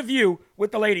on The View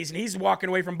with the ladies, and he's walking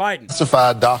away from Biden.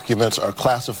 Classified documents are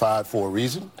classified for a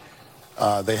reason.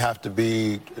 They have to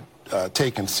be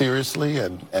taken seriously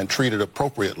and treated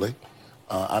appropriately.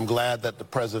 I'm glad that the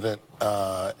president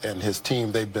and his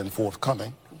team, they've been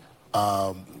forthcoming.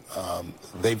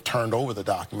 They've turned over the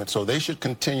documents, so they should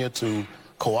continue to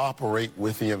cooperate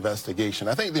with the investigation.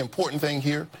 I think the important thing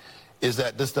here is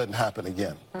that this doesn't happen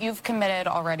again. You've committed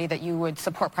already that you would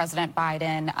support President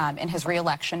Biden in his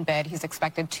re-election bid. He's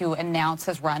expected to announce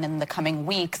his run in the coming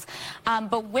weeks.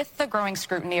 But with the growing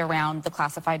scrutiny around the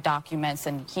classified documents,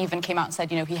 and he even came out and said,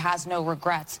 he has no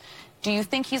regrets, do you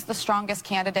think he's the strongest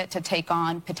candidate to take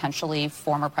on potentially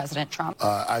former President Trump?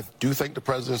 I do think the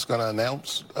president's going to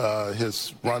announce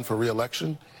his run for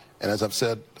re-election. And as I've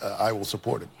said, I will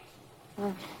support it.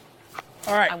 All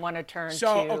right. I want to turn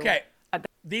okay.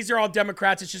 These are all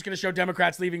Democrats. It's just going to show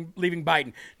Democrats leaving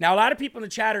Biden. Now, a lot of people in the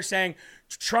chat are saying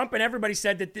Trump and everybody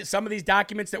said that some of these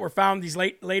documents that were found, these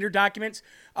later documents,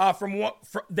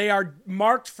 they are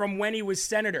marked from when he was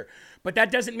senator. But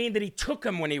that doesn't mean that he took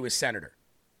them when he was senator.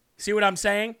 See what I'm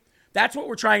saying? That's what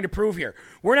we're trying to prove here.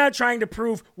 We're not trying to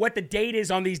prove what the date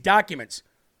is on these documents.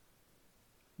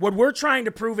 What we're trying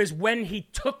to prove is when he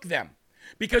took them.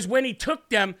 Because when he took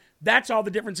them, that's all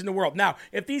the difference in the world. Now,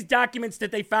 if these documents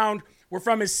that they found were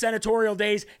from his senatorial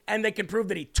days and they can prove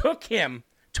that he took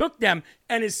them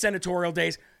and his senatorial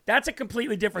days, that's a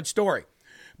completely different story.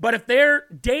 But if they're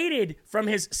dated from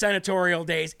his senatorial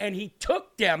days and he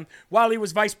took them while he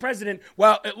was vice president,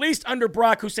 well, at least under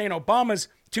Barack Hussein Obama's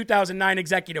 2009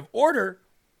 executive order,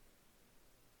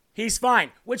 he's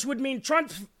fine, which would mean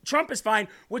Trump is fine,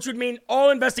 which would mean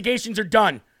all investigations are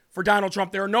done for Donald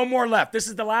Trump. There are no more left. This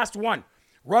is the last one.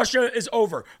 Russia is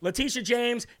over. Letitia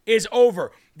James is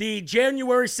over. The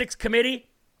January 6th committee,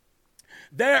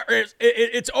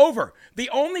 it's over. The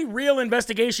only real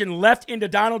investigation left into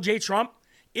Donald J. Trump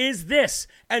is this,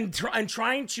 and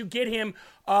trying to get him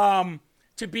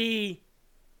to be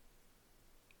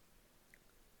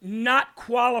not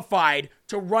qualified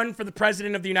to run for the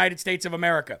president of the United States of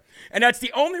America. And that's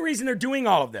the only reason they're doing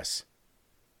all of this.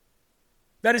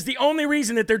 That is the only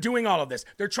reason that they're doing all of this.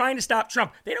 They're trying to stop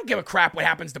Trump. They don't give a crap what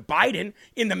happens to Biden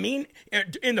in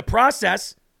the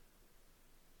process.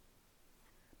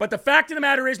 But the fact of the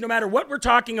matter is, no matter what we're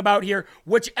talking about here,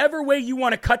 whichever way you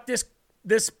want to cut this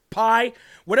pie,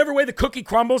 whatever way the cookie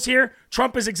crumbles here,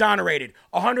 Trump is exonerated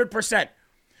 100%.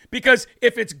 Because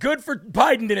if it's good for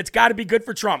Biden, then it's got to be good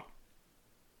for Trump.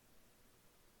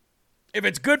 If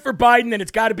it's good for Biden, then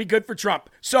it's got to be good for Trump.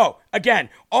 So, again,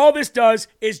 all this does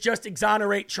is just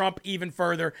exonerate Trump even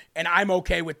further, and I'm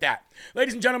okay with that.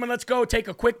 Ladies and gentlemen, let's go take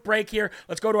a quick break here.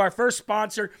 Let's go to our first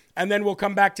sponsor, and then we'll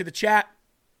come back to the chat.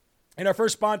 And our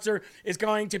first sponsor is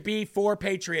going to be 4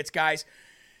 Patriots, guys.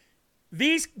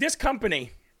 This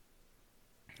company,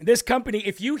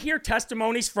 if you hear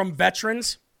testimonies from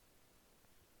veterans,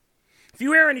 if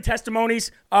you hear any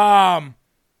testimonies from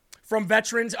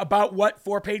veterans about what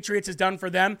 4 Patriots has done for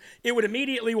them, it would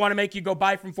immediately want to make you go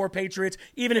buy from 4 Patriots,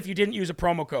 even if you didn't use a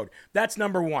promo code. That's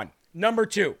number 1. Number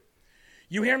 2,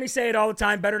 you hear me say it all the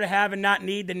time, better to have and not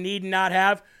need than need and not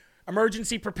have.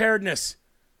 Emergency preparedness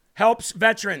helps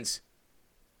veterans.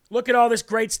 Look at all this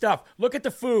great stuff. Look at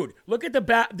the food. Look at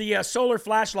the solar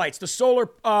flashlights, the solar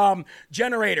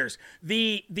generators,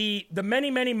 the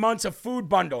many, many months of food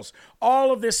bundles.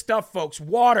 All of this stuff, folks.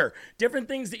 Water, different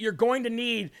things that you're going to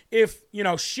need if,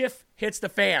 shift hits the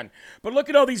fan. But look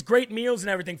at all these great meals and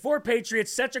everything. 4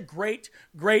 Patriots, such a great,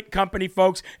 great company,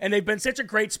 folks. And they've been such a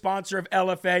great sponsor of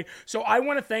LFA. So I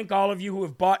want to thank all of you who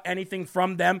have bought anything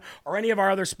from them or any of our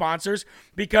other sponsors,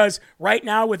 because right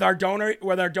now with our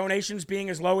donations being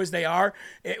as low as they are,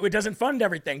 it doesn't fund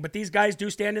everything. But these guys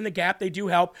do stand in the gap. They do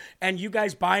help. And you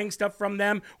guys buying stuff from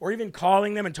them or even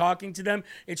calling them and talking to them,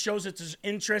 it shows that there's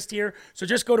interest here. So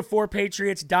just go to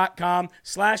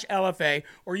 4patriots.com/LFA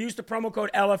or use the promo code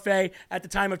LFA say at the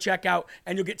time of checkout,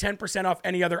 and you'll get 10% off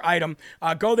any other item.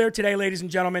 Go there today, ladies and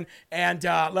gentlemen, and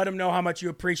let them know how much you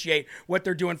appreciate what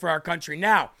they're doing for our country.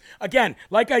 Now, again,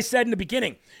 like I said in the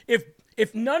beginning,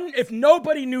 if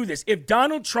nobody knew this, if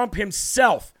Donald Trump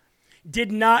himself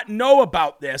did not know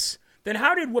about this, then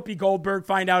how did Whoopi Goldberg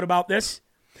find out about this?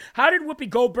 How did Whoopi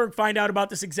Goldberg find out about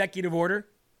this executive order?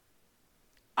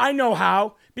 I know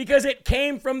how, because it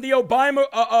came from the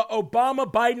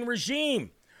Obama-Biden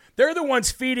regime. They're the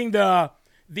ones feeding the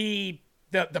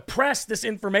press this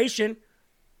information.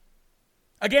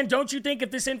 Again, don't you think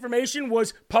if this information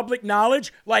was public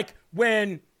knowledge, like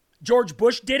when George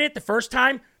Bush did it the first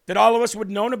time, that all of us would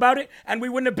have known about it, and we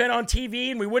wouldn't have been on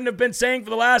TV, and we wouldn't have been saying for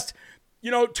the last,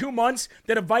 2 months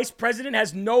that a vice president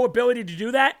has no ability to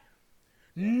do that?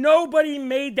 Nobody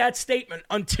made that statement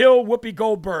until Whoopi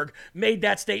Goldberg made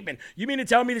that statement. You mean to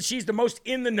tell me that she's the most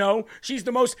in the know? She's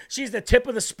the tip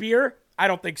of the spear? I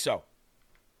don't think so.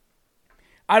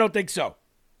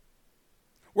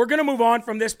 We're going to move on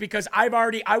from this because I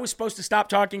was supposed to stop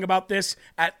talking about this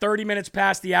at 30 minutes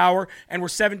past the hour, and we're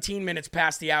 17 minutes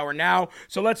past the hour now.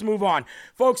 So let's move on.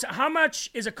 Folks, how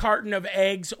much is a carton of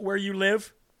eggs where you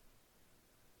live?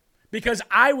 Because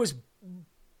I was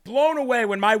blown away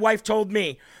when my wife told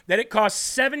me that it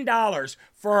costs $7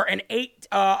 for an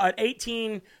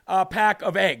 18 pack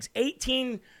of eggs.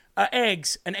 18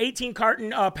 eggs, an 18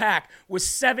 carton pack was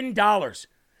 $7.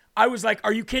 I was like,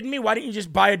 are you kidding me? Why didn't you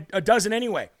just buy a dozen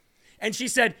anyway? And she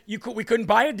said, we couldn't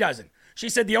buy a dozen. She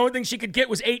said the only thing she could get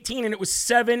was 18, and it was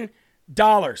 $7.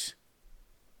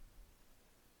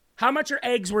 How much are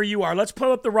eggs where you are? Let's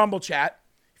pull up the Rumble chat,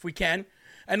 if we can,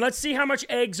 and let's see how much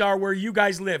eggs are where you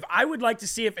guys live. I would like to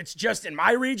see if it's just in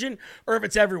my region or if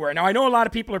it's everywhere. Now, I know a lot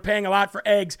of people are paying a lot for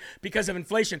eggs because of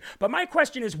inflation, but my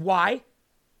question is why?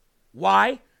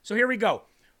 Why? So here we go.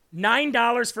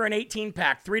 $9 for an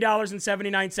 18-pack,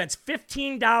 $3.79,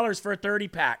 $15 for a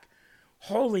 30-pack.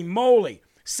 Holy moly,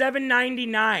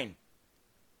 $7.99.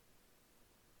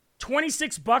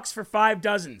 $26 for 5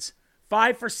 dozens,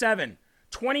 5 for 7.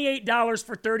 $28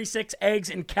 for 36 eggs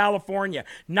in California,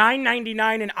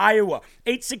 $9.99 in Iowa,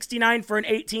 $8.69 for an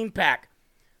 18-pack.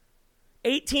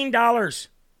 $18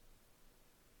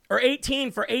 or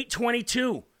 18 for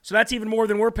 8.22. So that's even more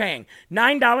than we're paying.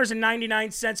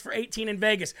 $9.99 for 18 in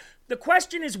Vegas. The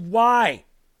question is why?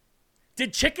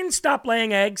 Did chickens stop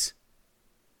laying eggs?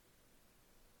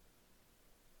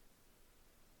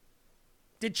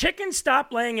 Did chickens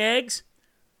stop laying eggs?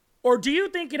 Or do you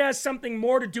think it has something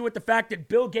more to do with the fact that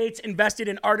Bill Gates invested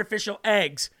in artificial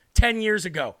eggs 10 years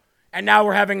ago, and now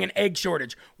we're having an egg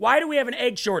shortage? Why do we have an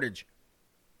egg shortage?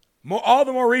 All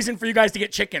the more reason for you guys to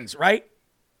get chickens, right?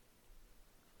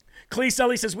 Clee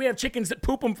Sully says, we have chickens that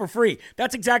poop them for free.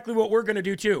 That's exactly what we're going to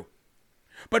do too.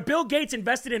 But Bill Gates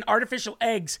invested in artificial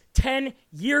eggs 10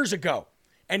 years ago,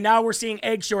 and now we're seeing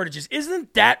egg shortages.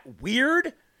 Isn't that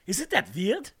weird? Isn't that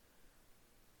weird?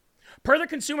 Per the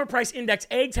Consumer Price Index,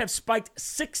 eggs have spiked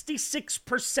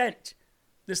 66%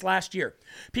 this last year.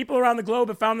 People around the globe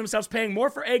have found themselves paying more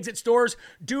for eggs at stores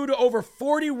due to over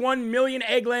 41 million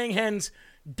egg-laying hens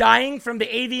dying from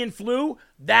the avian flu.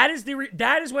 That is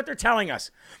what they're telling us,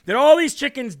 that all these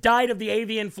chickens died of the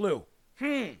avian flu.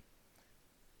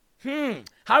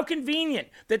 How convenient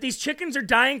that these chickens are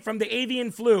dying from the avian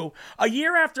flu a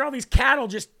year after all these cattle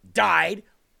just died.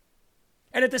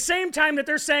 And at the same time that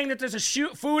they're saying that there's a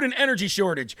food and energy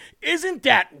shortage. Isn't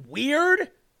that weird?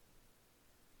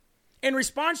 In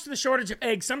response to the shortage of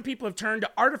eggs, some people have turned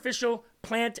to artificial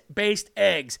plant-based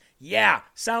eggs. Yeah,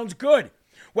 sounds good.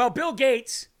 Well, Bill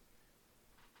Gates,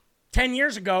 10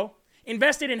 years ago,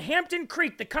 invested in Hampton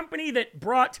Creek, the company that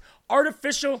brought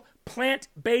artificial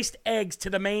plant-based eggs to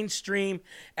the mainstream.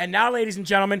 And now, ladies and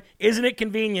gentlemen, isn't it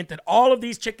convenient that all of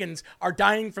these chickens are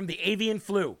dying from the avian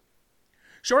flu?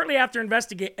 Shortly after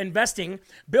investing,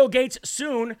 Bill Gates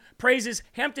soon praises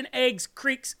Hampton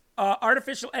Creek's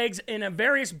artificial eggs in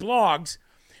various blogs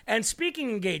and speaking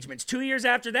engagements. 2 years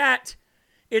after that,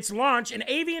 its launch, an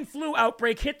avian flu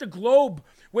outbreak hit the globe,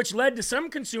 which led to some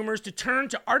consumers to turn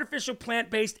to artificial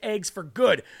plant-based eggs for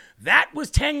good. That was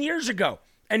 10 years ago,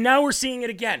 and now we're seeing it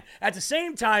again. At the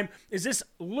same time, is this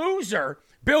loser,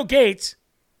 Bill Gates,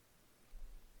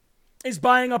 is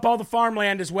buying up all the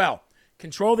farmland as well.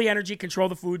 Control the energy, control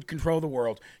the food, control the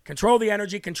world. Control the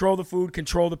energy, control the food,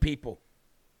 control the people.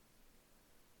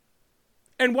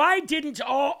 And why didn't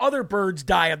all other birds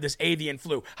die of this avian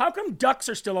flu? How come ducks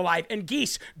are still alive and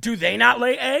geese? Do they not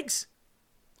lay eggs?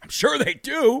 I'm sure they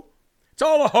do. It's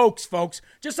all a hoax, folks.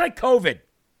 Just like COVID.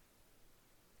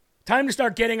 Time to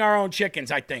start getting our own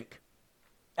chickens, I think.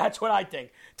 That's what I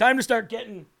think. Time to start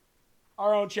getting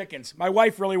our own chickens. My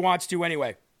wife really wants to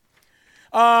anyway.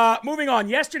 Moving on.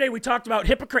 Yesterday, we talked about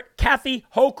hypocrite Kathy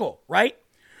Hochul, right?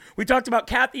 We talked about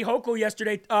Kathy Hochul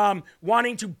yesterday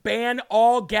wanting to ban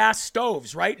all gas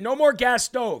stoves, right? No more gas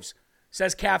stoves,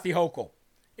 says Kathy Hochul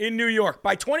in New York.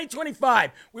 By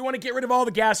 2025, we want to get rid of all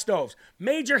the gas stoves.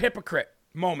 Major hypocrite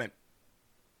moment.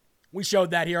 We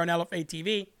showed that here on LFA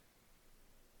TV.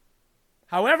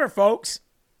 However, folks,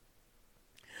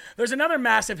 there's another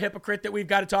massive hypocrite that we've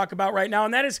got to talk about right now,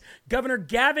 and that is Governor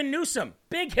Gavin Newsom.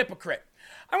 Big hypocrite.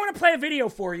 I want to play a video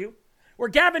for you where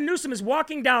Gavin Newsom is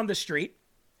walking down the street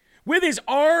with his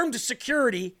armed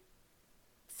security,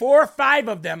 4 or 5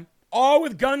 of them, all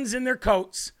with guns in their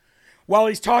coats, while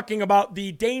he's talking about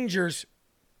the dangers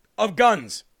of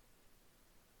guns.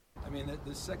 I mean,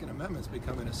 the Second Amendment's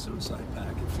becoming a suicide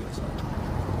pact, it feels like.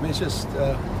 I mean, it's just,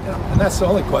 and that's the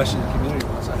only question the community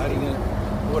wants. How do you get,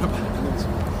 what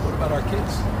about our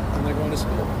kids when they're going to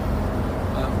school?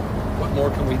 What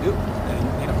more can we do?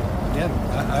 And,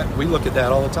 again, we look at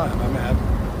that all the time. I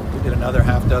mean, we did another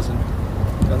half dozen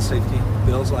gun safety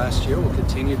bills last year. We'll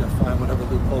continue to find whatever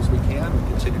loopholes we can. We'll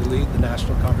continue to lead the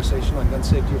national conversation on gun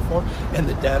safety reform. And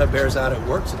the data bears out it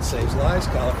works. It saves lives.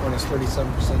 California's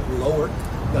 37% lower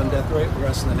gun death rate than the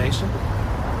rest of the nation.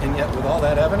 And yet, with all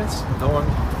that evidence, no one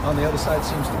on the other side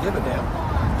seems to give a damn.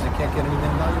 They can't get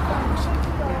anything done in Congress.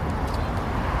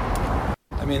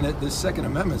 I mean, the Second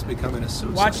Amendment's becoming a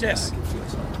suicide Watch this. pact, it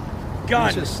feels like. Gun.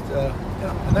 It's just,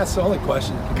 and that's the only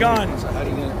question. Gun. How do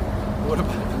you get, what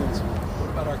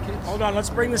about our kids? Hold on, let's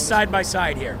bring this side by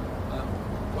side here.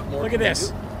 What more Look at can we this.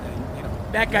 do?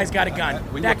 And, That guy's got a gun.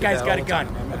 we That look at guy's that got a all the gun.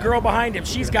 time. I mean, A girl behind him,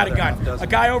 she's got a gun. another half A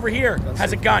guy over here dozen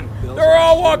has a gun. bills They're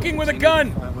all last year. walking with a We'll continue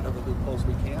gun. to find whatever loopholes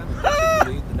we can and continue to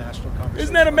lead the national conversation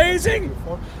Isn't that on gun amazing? safety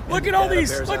reform. And Look the at all data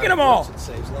these. bears Look out at them it all. works. It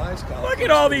saves lives. Look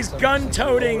at all these 37%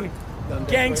 gun-toting lower gun death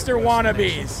gangster rate than the rest of the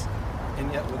nation. wannabes.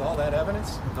 And yet, with all that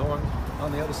evidence, no one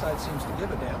on the other side seems to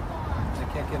give a damn. They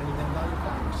can't get anything done in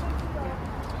Congress.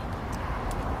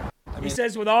 He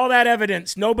says, with all that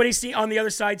evidence, nobody on the other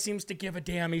side seems to give a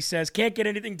damn, he says. Can't get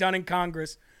anything done in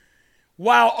Congress.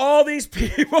 While all these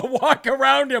people walk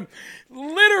around him,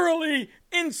 literally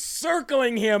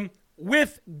encircling him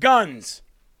with guns.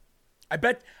 I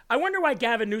wonder why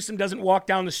Gavin Newsom doesn't walk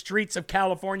down the streets of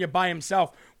California by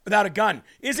himself without a gun.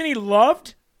 Isn't he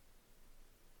loved?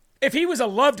 If he was a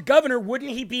loved governor,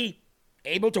 wouldn't he be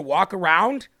able to walk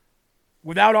around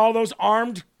without all those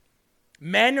armed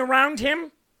men around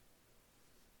him?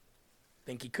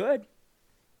 Think he could.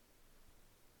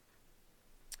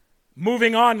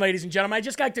 Moving on, ladies and gentlemen, I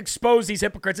just like to expose these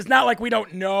hypocrites. It's not like we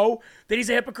don't know that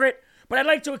he's a hypocrite, but I'd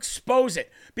like to expose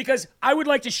it because I would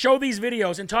like to show these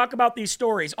videos and talk about these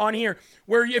stories on here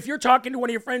where if you're talking to one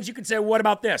of your friends, you can say, what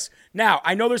about this? Now,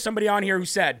 I know there's somebody on here who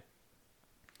said,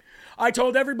 I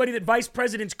told everybody that vice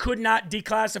presidents could not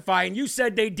declassify, and you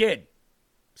said they did.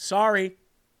 Sorry.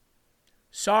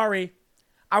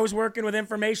 I was working with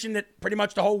information that pretty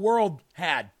much the whole world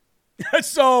had.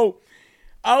 So,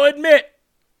 I'll admit,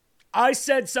 I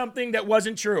said something that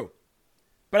wasn't true.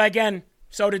 But again,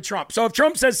 so did Trump. So if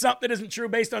Trump says something that isn't true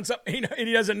based on something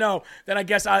he doesn't know, then I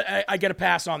guess I get a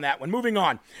pass on that one. Moving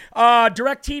on.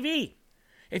 DirecTV.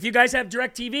 If you guys have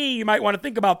DirecTV, you might want to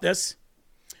think about this.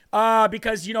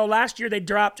 Because, last year they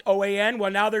dropped OAN.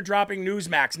 Well, now they're dropping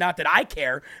Newsmax. Not that I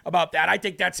care about that. I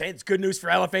think it's good news for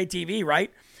LFA TV,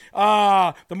 right?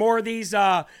 The more of these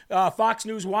Fox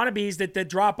News wannabes that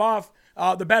drop off,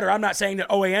 the better. I'm not saying that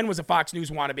OAN was a Fox News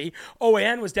wannabe.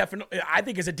 OAN was definitely, I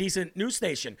think, is a decent news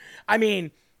station. I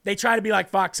mean, they try to be like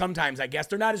Fox sometimes, I guess.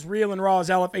 They're not as real and raw as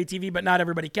LFA TV, but not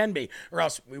everybody can be, or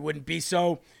else we wouldn't be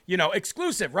so,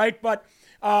 exclusive, right? But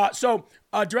so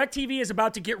DirecTV is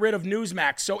about to get rid of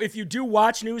Newsmax. So if you do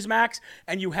watch Newsmax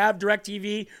and you have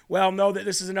DirecTV, well, know that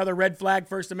this is another red flag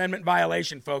First Amendment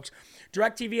violation, folks.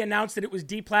 DirecTV announced that it was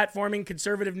deplatforming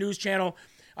conservative news channel,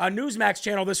 Newsmax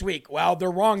channel this week. Well,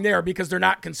 they're wrong there because they're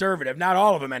not conservative. Not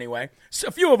all of them anyway. So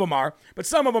a few of them are, but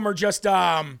some of them are just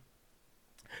rhinos,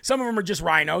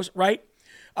 right?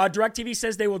 DirecTV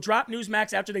says they will drop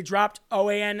Newsmax after they dropped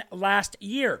OAN last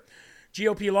year.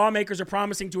 GOP lawmakers are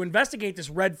promising to investigate this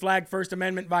red flag First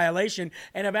Amendment violation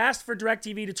and have asked for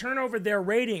DirecTV to turn over their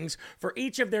ratings for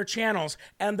each of their channels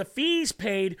and the fees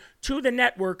paid to the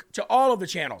network to all of the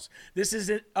channels. This is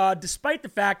despite the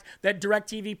fact that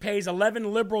DirecTV pays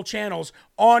 11 liberal channels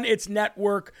on its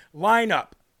network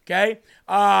lineup. Okay?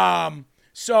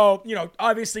 So,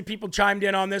 obviously people chimed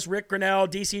in on this. Rick Grinnell,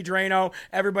 DC Drano,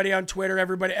 everybody on Twitter,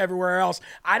 everybody everywhere else.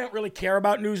 I don't really care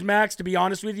about Newsmax, to be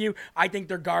honest with you. I think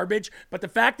they're garbage. But the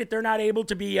fact that they're not able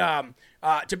to be, the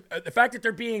fact that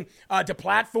they're being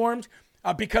deplatformed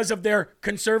because of their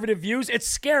conservative views, it's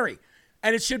scary.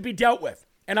 And it should be dealt with.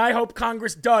 And I hope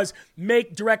Congress does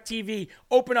make DirecTV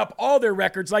open up all their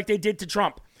records like they did to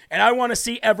Trump. And I want to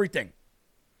see everything.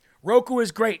 Roku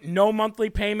is great. No monthly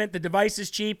payment. The device is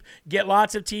cheap. Get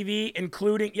lots of TV,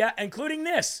 including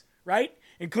this, right?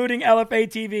 Including LFA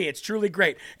TV. It's truly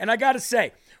great. And I got to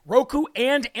say, Roku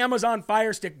and Amazon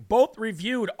Fire Stick both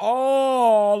reviewed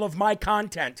all of my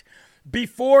content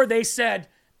before they said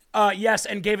yes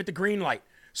and gave it the green light.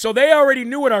 So they already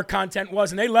knew what our content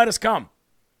was, and they let us come.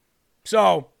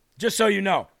 So, just so you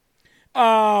know.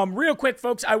 Real quick,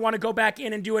 folks, I want to go back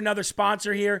in and do another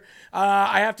sponsor here.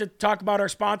 I have to talk about our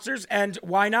sponsors, and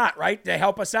why not, right? They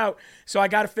help us out, so I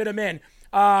got to fit them in.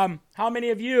 How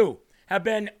many of you have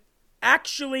been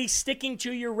actually sticking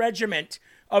to your regiment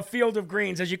of Field of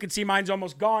Greens? As you can see, mine's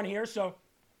almost gone here, so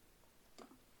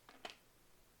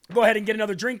go ahead and get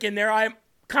another drink in there. I'm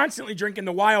constantly drinking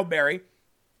the wild berry.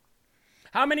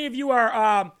 How many of you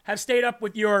are have stayed up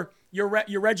with your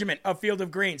regiment of Field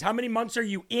of Greens? How many months are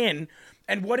you in,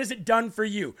 and what has it done for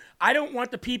you? I don't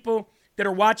want the people that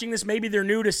are watching this, maybe they're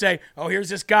new, to say, oh,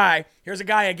 here's a guy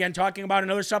again talking about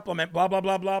another supplement, blah, blah,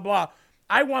 blah, blah, blah.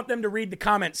 I want them to read the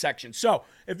comment section. So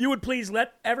if you would please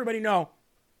let everybody know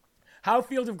how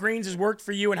Field of Greens has worked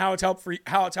for you and how it's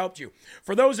helped you.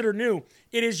 For those that are new,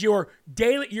 it is your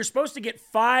daily, you're supposed to get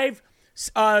 5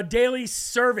 daily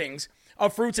servings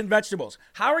of fruits and vegetables.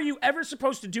 How are you ever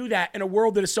supposed to do that in a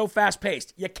world that is so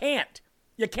fast-paced? You can't.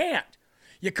 You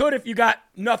could if you got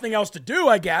nothing else to do,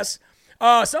 I guess.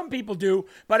 Some people do,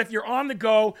 but if you're on the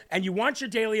go and you want your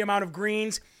daily amount of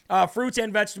greens, fruits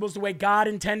and vegetables the way God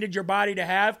intended your body to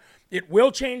have, it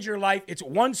will change your life. It's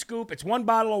 1 scoop, it's 1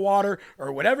 bottle of water,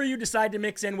 or whatever you decide to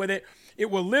mix in with it. It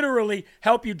will literally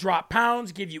help you drop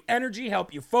pounds, give you energy,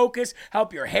 help you focus,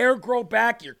 help your hair grow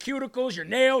back, your cuticles, your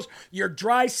nails, your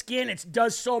dry skin. It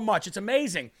does so much. It's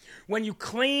amazing. When you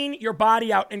clean your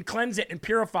body out and cleanse it and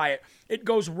purify it, it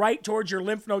goes right towards your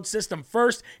lymph node system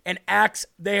first and acts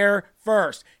there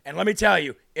first. And let me tell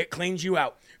you, it cleans you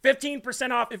out.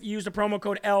 15% off if you use the promo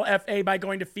code LFA by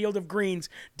going to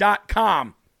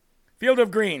fieldofgreens.com. Field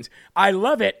of Greens. I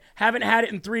love it. Haven't had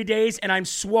it in 3 days, and I'm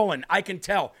swollen. I can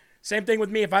tell. Same thing with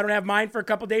me. If I don't have mine for a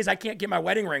couple days, I can't get my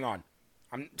wedding ring on.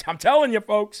 I'm telling you,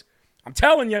 folks. I'm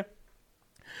telling you.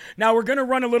 Now, we're going to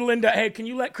run a little into, hey, can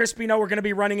you let Crispy know we're going to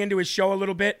be running into his show a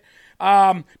little bit?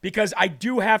 Because I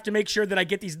do have to make sure that I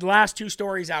get these last 2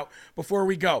 stories out before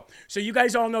we go. So you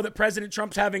guys all know that President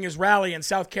Trump's having his rally in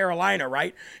South Carolina,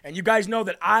 right? And you guys know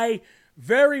that I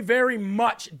very, very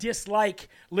much dislike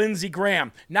Lindsey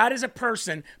Graham, not as a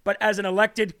person, but as an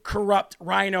elected, corrupt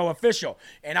rhino official.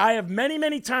 And I have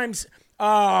many times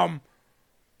on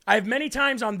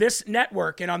this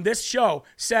network and on this show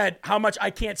said how much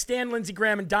I can't stand Lindsey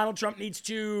Graham, and Donald Trump needs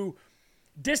to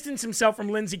distance himself from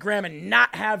Lindsey Graham and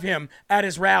not have him at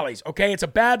his rallies, okay? It's a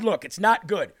bad look. It's not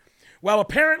good. Well,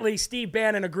 apparently Steve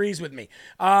Bannon agrees with me.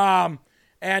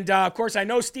 Of course, I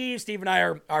know Steve. Steve and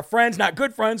I are friends, not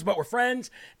good friends, but we're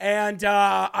friends. And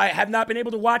I have not been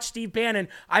able to watch Steve Bannon.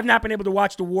 I've not been able to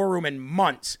watch The War Room in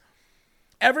months.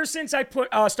 Ever since I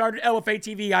started LFA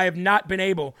TV, I have not been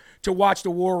able to watch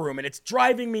The War Room, and it's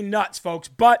driving me nuts, folks.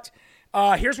 But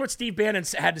here's what Steve Bannon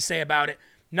had to say about it.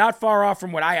 Not far off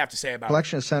from what I have to say about it.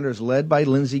 Collection of senators led by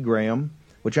Lindsey Graham,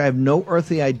 which I have no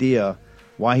earthly idea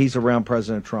why he's around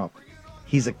President Trump.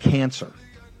 He's a cancer.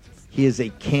 He is a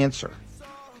cancer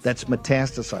that's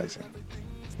metastasizing.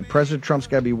 And President Trump's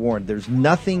got to be warned. There's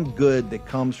nothing good that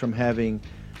comes from having,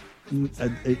 Mitch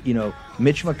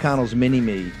McConnell's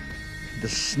mini-me, the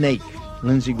snake,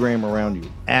 Lindsey Graham around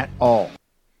you at all.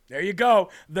 There you go.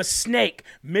 The snake,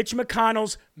 Mitch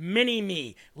McConnell's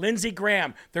mini-me, Lindsey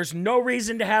Graham. There's no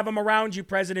reason to have him around you,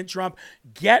 President Trump.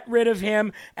 Get rid of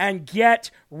him, and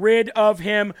get rid of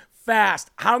him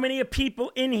fast. How many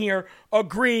people in here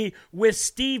agree with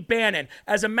Steve Bannon?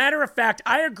 As a matter of fact,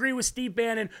 I agree with Steve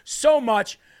Bannon so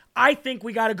much, I think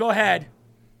we got to go ahead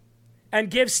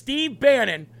and give Steve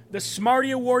Bannon the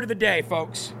Smarty Award of the day,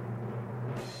 folks.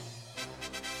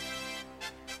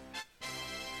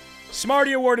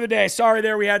 Smarty Award of the day. Sorry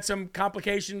there, we had some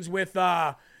complications with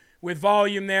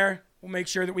volume there. We'll make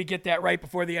sure that we get that right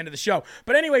before the end of the show.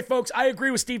 But anyway, folks, I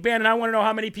agree with Steve Bannon. I want to know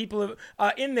how many people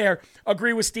in there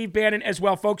agree with Steve Bannon as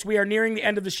well. Folks, we are nearing the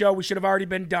end of the show. We should have already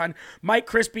been done. Mike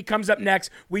Crispy comes up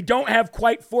next. We don't have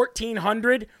quite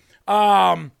 1,400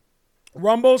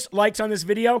 rumbles, likes on this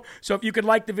video. So if you could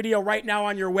like the video right now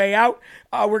on your way out,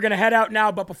 we're going to head out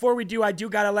now. But before we do, I do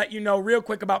got to let you know real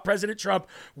quick about President Trump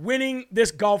winning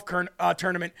this golf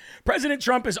tournament. President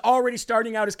Trump is already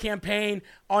starting out his campaign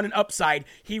on an upside.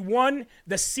 He won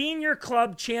the Senior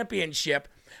Club Championship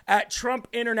at Trump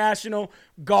International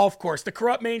Golf Course. The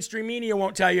corrupt mainstream media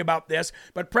won't tell you about this,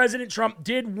 but President Trump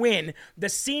did win the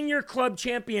senior club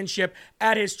championship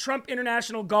at his Trump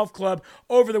International Golf Club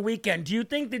over the weekend. Do you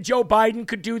think that Joe Biden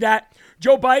could do that?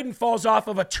 Joe Biden falls off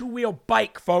of a two-wheel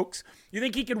bike, folks. You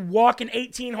think he could walk an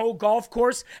 18-hole golf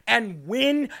course and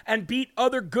win and beat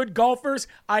other good golfers?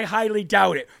 I highly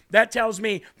doubt it. That tells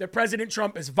me that President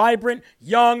Trump is vibrant,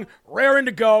 young, raring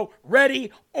to go,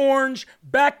 ready, orange,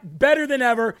 back better than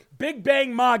ever. Big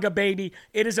bang MAGA, baby.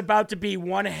 It is about to be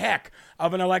one heck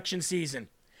of an election season.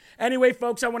 Anyway,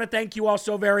 folks, I want to thank you all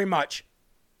so very much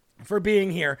for being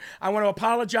here. I want to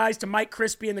apologize to Mike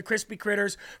Crispy and the Crispy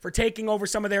Critters for taking over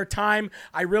some of their time.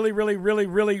 I really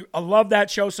love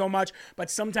that show so much, but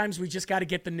sometimes we just got to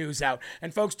get the news out.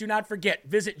 And folks, do not forget,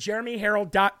 visit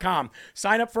jeremyherald.com.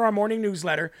 Sign up for our morning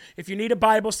newsletter. If you need a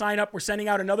Bible, sign up. We're sending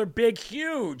out another big,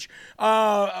 huge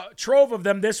trove of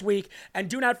them this week. And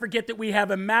do not forget that we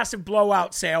have a massive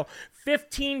blowout sale.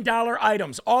 $15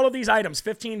 items. All of these items,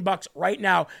 $15 right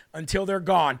now until they're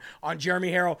gone on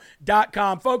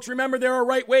jeremyherald.com. Folks, remember there are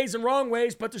right ways and wrong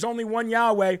ways, but there's only one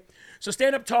Yahweh. So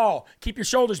stand up tall, keep your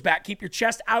shoulders back, keep your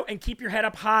chest out, and keep your head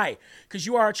up high, because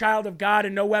you are a child of God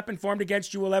and no weapon formed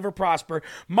against you will ever prosper.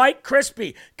 Mike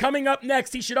Crispy, coming up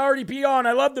next. He should already be on.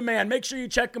 I love the man. Make sure you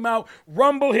check him out.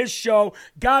 Rumble his show.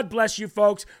 God bless you,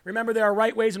 folks. Remember, there are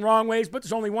right ways and wrong ways, but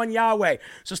there's only one Yahweh.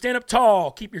 So stand up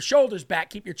tall, keep your shoulders back,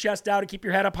 keep your chest out, and keep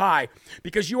your head up high,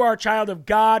 because you are a child of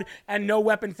God and no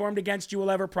weapon formed against you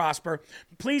will ever prosper.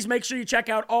 Please make sure you check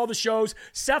out all the shows.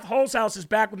 Seth Holzhaus is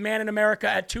back with Man in America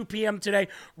at 2 p.m. today,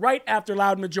 right after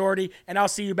Loud Majority, and I'll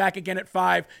see you back again at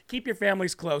 5. Keep your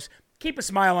families close. Keep a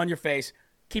smile on your face.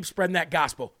 Keep spreading that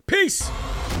gospel. Peace!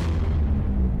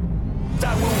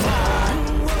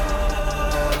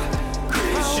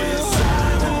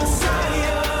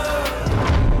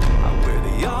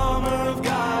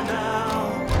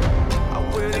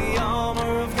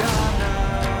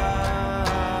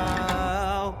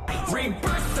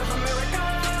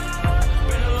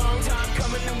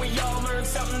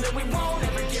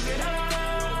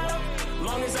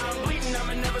 Long as I'm bleeding,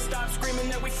 I'ma never stop screaming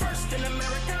that we first in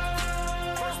America.